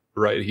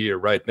 right here,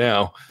 right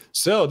now.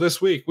 So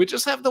this week, we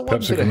just have the one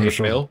bit of hate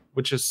mail,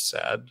 which is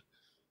sad.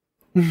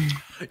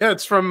 Yeah,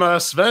 it's from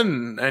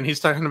Sven, and he's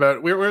talking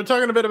about, we were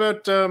talking a bit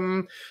about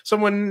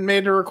someone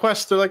made a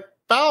request. They're like,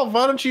 Valve,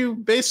 why don't you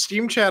base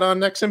Steam Chat on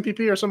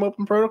XMPP or some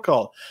open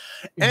protocol?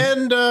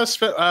 And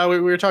Sven, we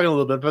were talking a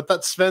little bit about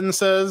that. Sven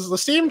says, the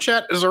Steam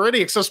Chat is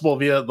already accessible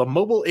via the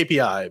mobile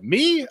API.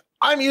 Me,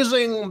 I'm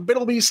using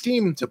Bittleby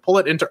Steam to pull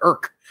it into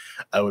IRC.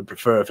 I would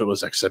prefer if it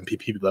was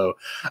XMPP, though.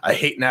 I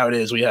hate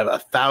nowadays we have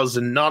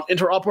 1,000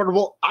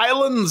 non-interoperable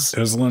islands.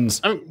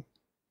 Islands.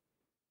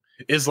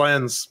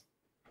 Islands.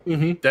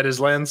 Dead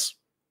Islands.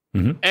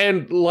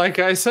 And like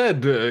I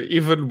said,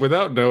 even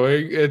without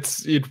knowing,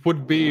 it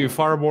would be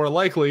far more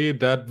likely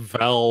that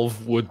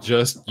Valve would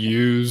just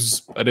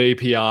use an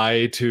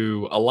API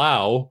to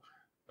allow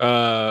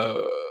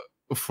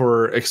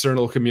for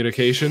external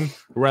communication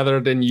rather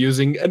than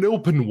using an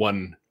open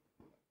one.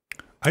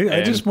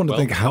 I just want to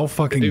think, how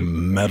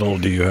fucking metal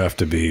do you have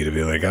to be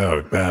like,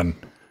 oh man,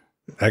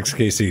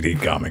 XKCD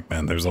comic,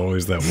 man, there's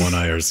always that one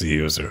IRC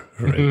user,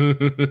 right?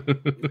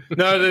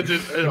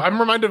 No, I'm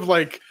reminded of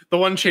like the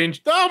one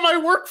change. Oh, my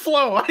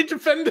workflow! I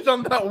depended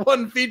on that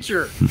one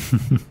feature.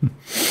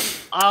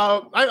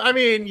 I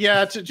mean,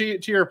 yeah. To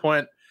your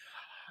point,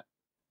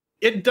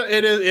 it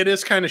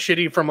is kind of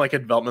shitty from like a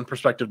development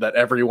perspective that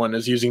everyone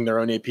is using their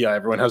own API.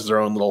 Everyone has their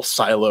own little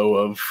silo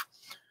of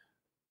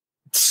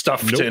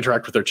stuff to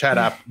interact with their chat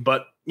app.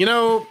 But you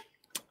know,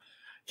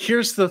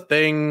 here's the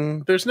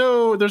thing: there's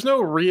no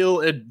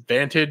real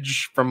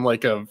advantage from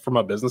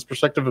a business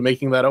perspective of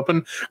making that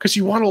open, because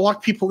you want to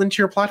lock people into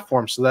your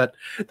platform so that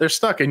they're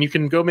stuck and you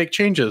can go make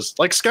changes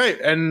like Skype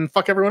and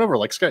fuck everyone over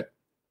like Skype.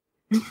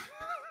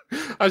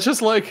 I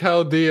just like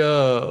how the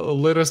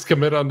latest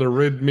commit on the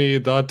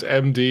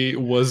readme.md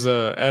was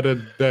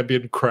added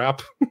Debian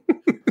crap.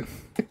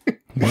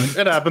 What?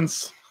 It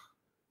happens.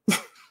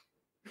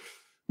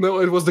 No,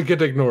 it was the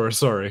git ignore,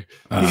 sorry.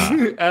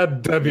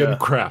 Add Debian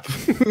crap.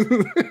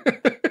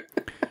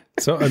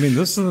 So, I mean,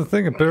 this is the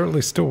thing.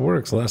 Apparently still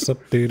works. Last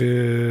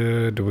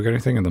updated, do we got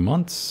anything in the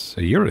months?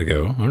 A year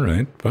ago. All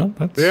right. Well,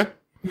 that's... Yeah.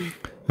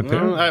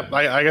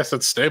 I guess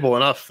it's stable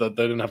enough that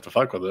they didn't have to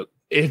fuck with it.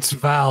 It's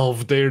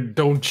Valve. They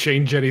don't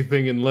change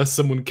anything unless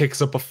someone kicks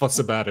up a fuss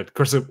about it. Of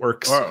course it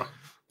works.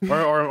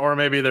 Or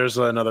maybe there's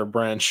another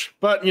branch.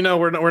 But, you know,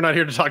 we're not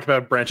here to talk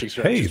about branching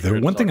strategies. Hey,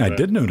 the one thing I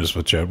did notice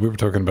with Chad, we were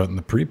talking about in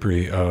the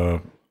pre-pre,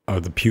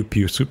 the Pew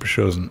Pew Super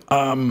Shows,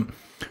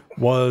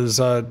 was,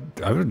 I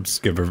would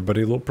just give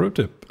everybody a little pro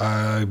tip.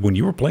 When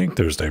you were playing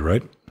Thursday,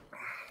 right?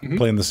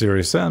 Playing the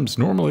Serious Sams,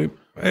 normally,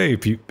 hey,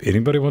 if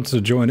anybody wants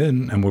to join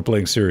in and we're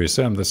playing Serious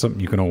Sam, that's something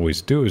you can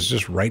always do, is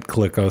just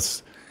right-click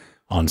us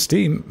on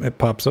Steam. It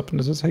pops up and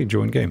it says, hey,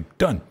 join game.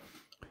 Done.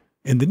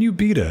 In the new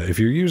beta, if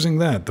you're using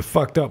that, the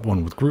fucked up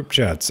one with group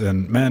chats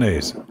and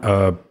mayonnaise,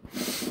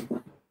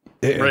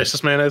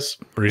 racist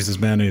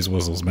mayonnaise,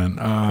 whistles,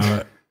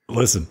 man.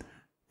 Listen,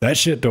 that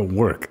shit don't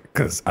work,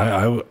 because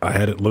I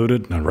had it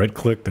loaded and I right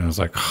clicked and I was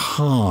like,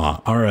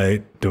 all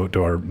right, do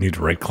I need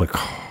to right click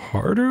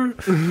harder?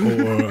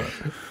 Or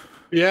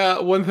yeah,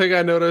 one thing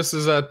I noticed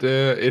is that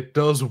it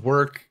does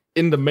work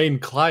in the main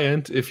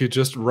client. If you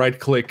just right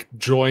click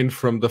join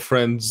from the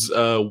friends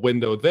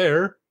window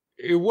there,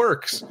 it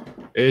works.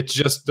 It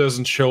just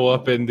doesn't show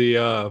up in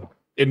the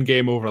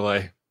in-game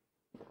overlay.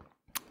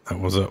 That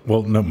was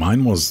no,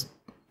 mine was,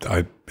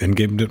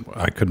 in-game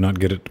I could not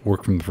get it to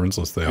work from the friends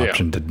list. The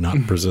option did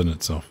not present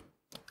itself.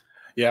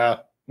 Yeah.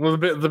 Well,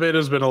 the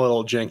beta's been a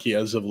little janky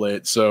as of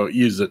late, so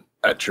use it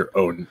at your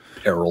own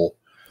peril.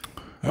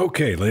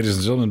 Okay, ladies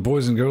and gentlemen,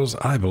 boys and girls,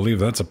 I believe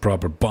that's a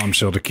proper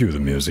bombshell to cue the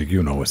music. You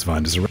can always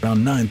find us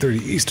around 9:30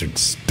 Eastern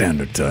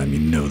Standard Time. You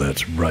know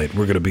that's right.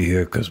 We're going to be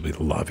here because we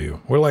love you.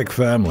 We're like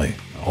family,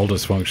 all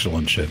dysfunctional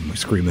and shit, and we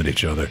scream at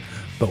each other.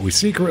 But we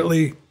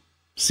secretly,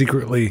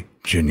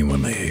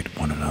 genuinely hate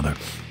one another.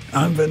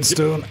 I'm Vince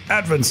Stone,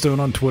 at Vince Stone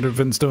on Twitter,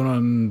 Vince Stone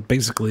on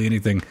basically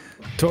anything.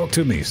 Talk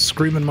to me,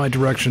 scream in my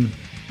direction.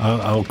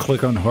 I'll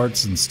click on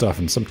hearts and stuff,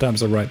 and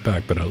sometimes I'll write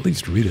back, but I'll at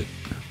least read it.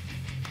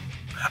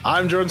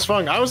 I'm Jordan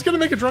Svung. I was going to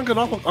make a drunken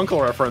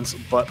uncle reference,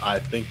 but I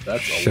think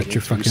that's shut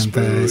your fucking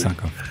face,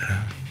 uncle.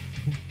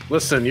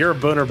 Listen, you're a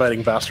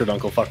boner-biting bastard,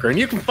 uncle fucker, and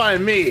you can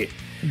find me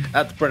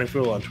at the Burning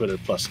Fool on Twitter,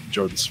 plus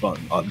Jordan Svung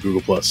on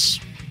Google+.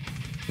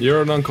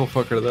 You're an uncle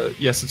fucker.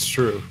 Yes, it's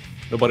true.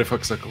 Nobody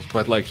fucks uncles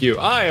quite like you.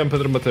 I am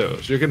Pedro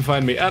Mateos. You can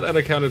find me at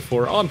unaccounted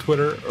for on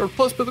Twitter, or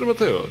plus Pedro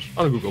Mateos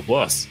on Google+.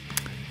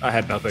 I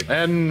had nothing.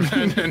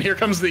 And here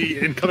comes the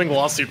incoming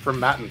lawsuit from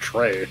Matt and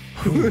Trey.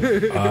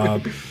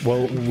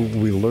 Well,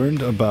 we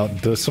learned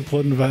about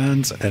discipline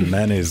vans and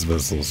mayonnaise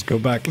whistles. Go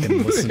back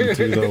and listen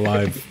to the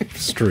live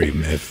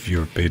stream if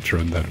you're a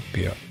patron. That'll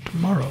be up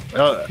tomorrow.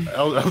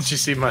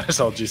 LGC minus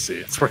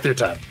LGC. It's worth your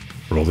time.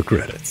 Roll the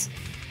credits.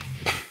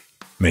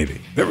 Maybe.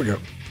 There we go.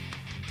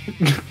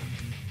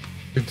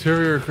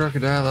 Interior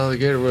crocodile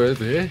alligator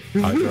with eh?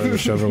 I drive a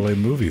Chevrolet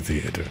movie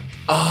theater.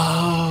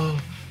 Oh.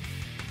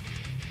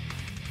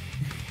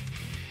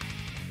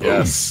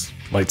 Yes.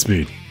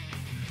 Lightspeed.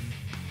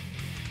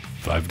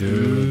 5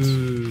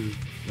 dudes.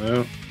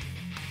 No.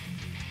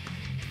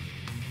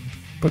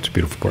 Bunch of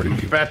beautiful party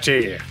people.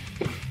 Betty.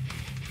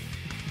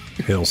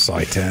 Hill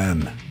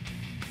Saitan.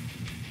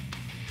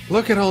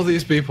 Look at all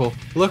these people.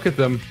 Look at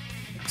them.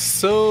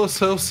 So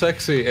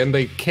sexy, and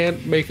they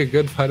can't make a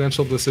good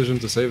financial decision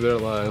to save their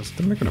lives.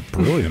 They're making a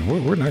brilliant.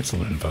 We're an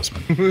excellent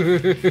investment.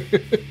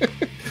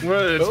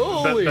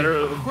 Well,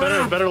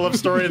 it's better love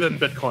story than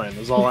Bitcoin,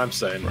 is all I'm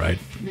saying. Right.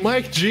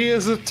 Mike G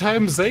is at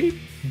 ×8.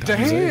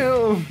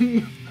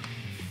 Damn.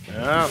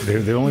 Yeah.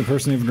 The only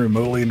person even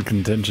remotely in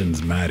contention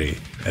is Maddie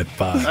at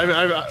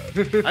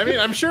 5. I mean,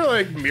 I'm sure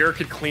like Mir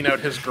could clean out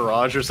his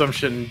garage or some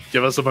shit and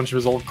give us a bunch of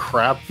his old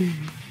crap.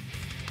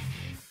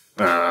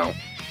 I don't know.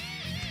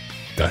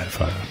 Die at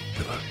 5.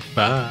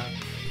 Bye.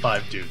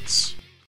 5 dudes.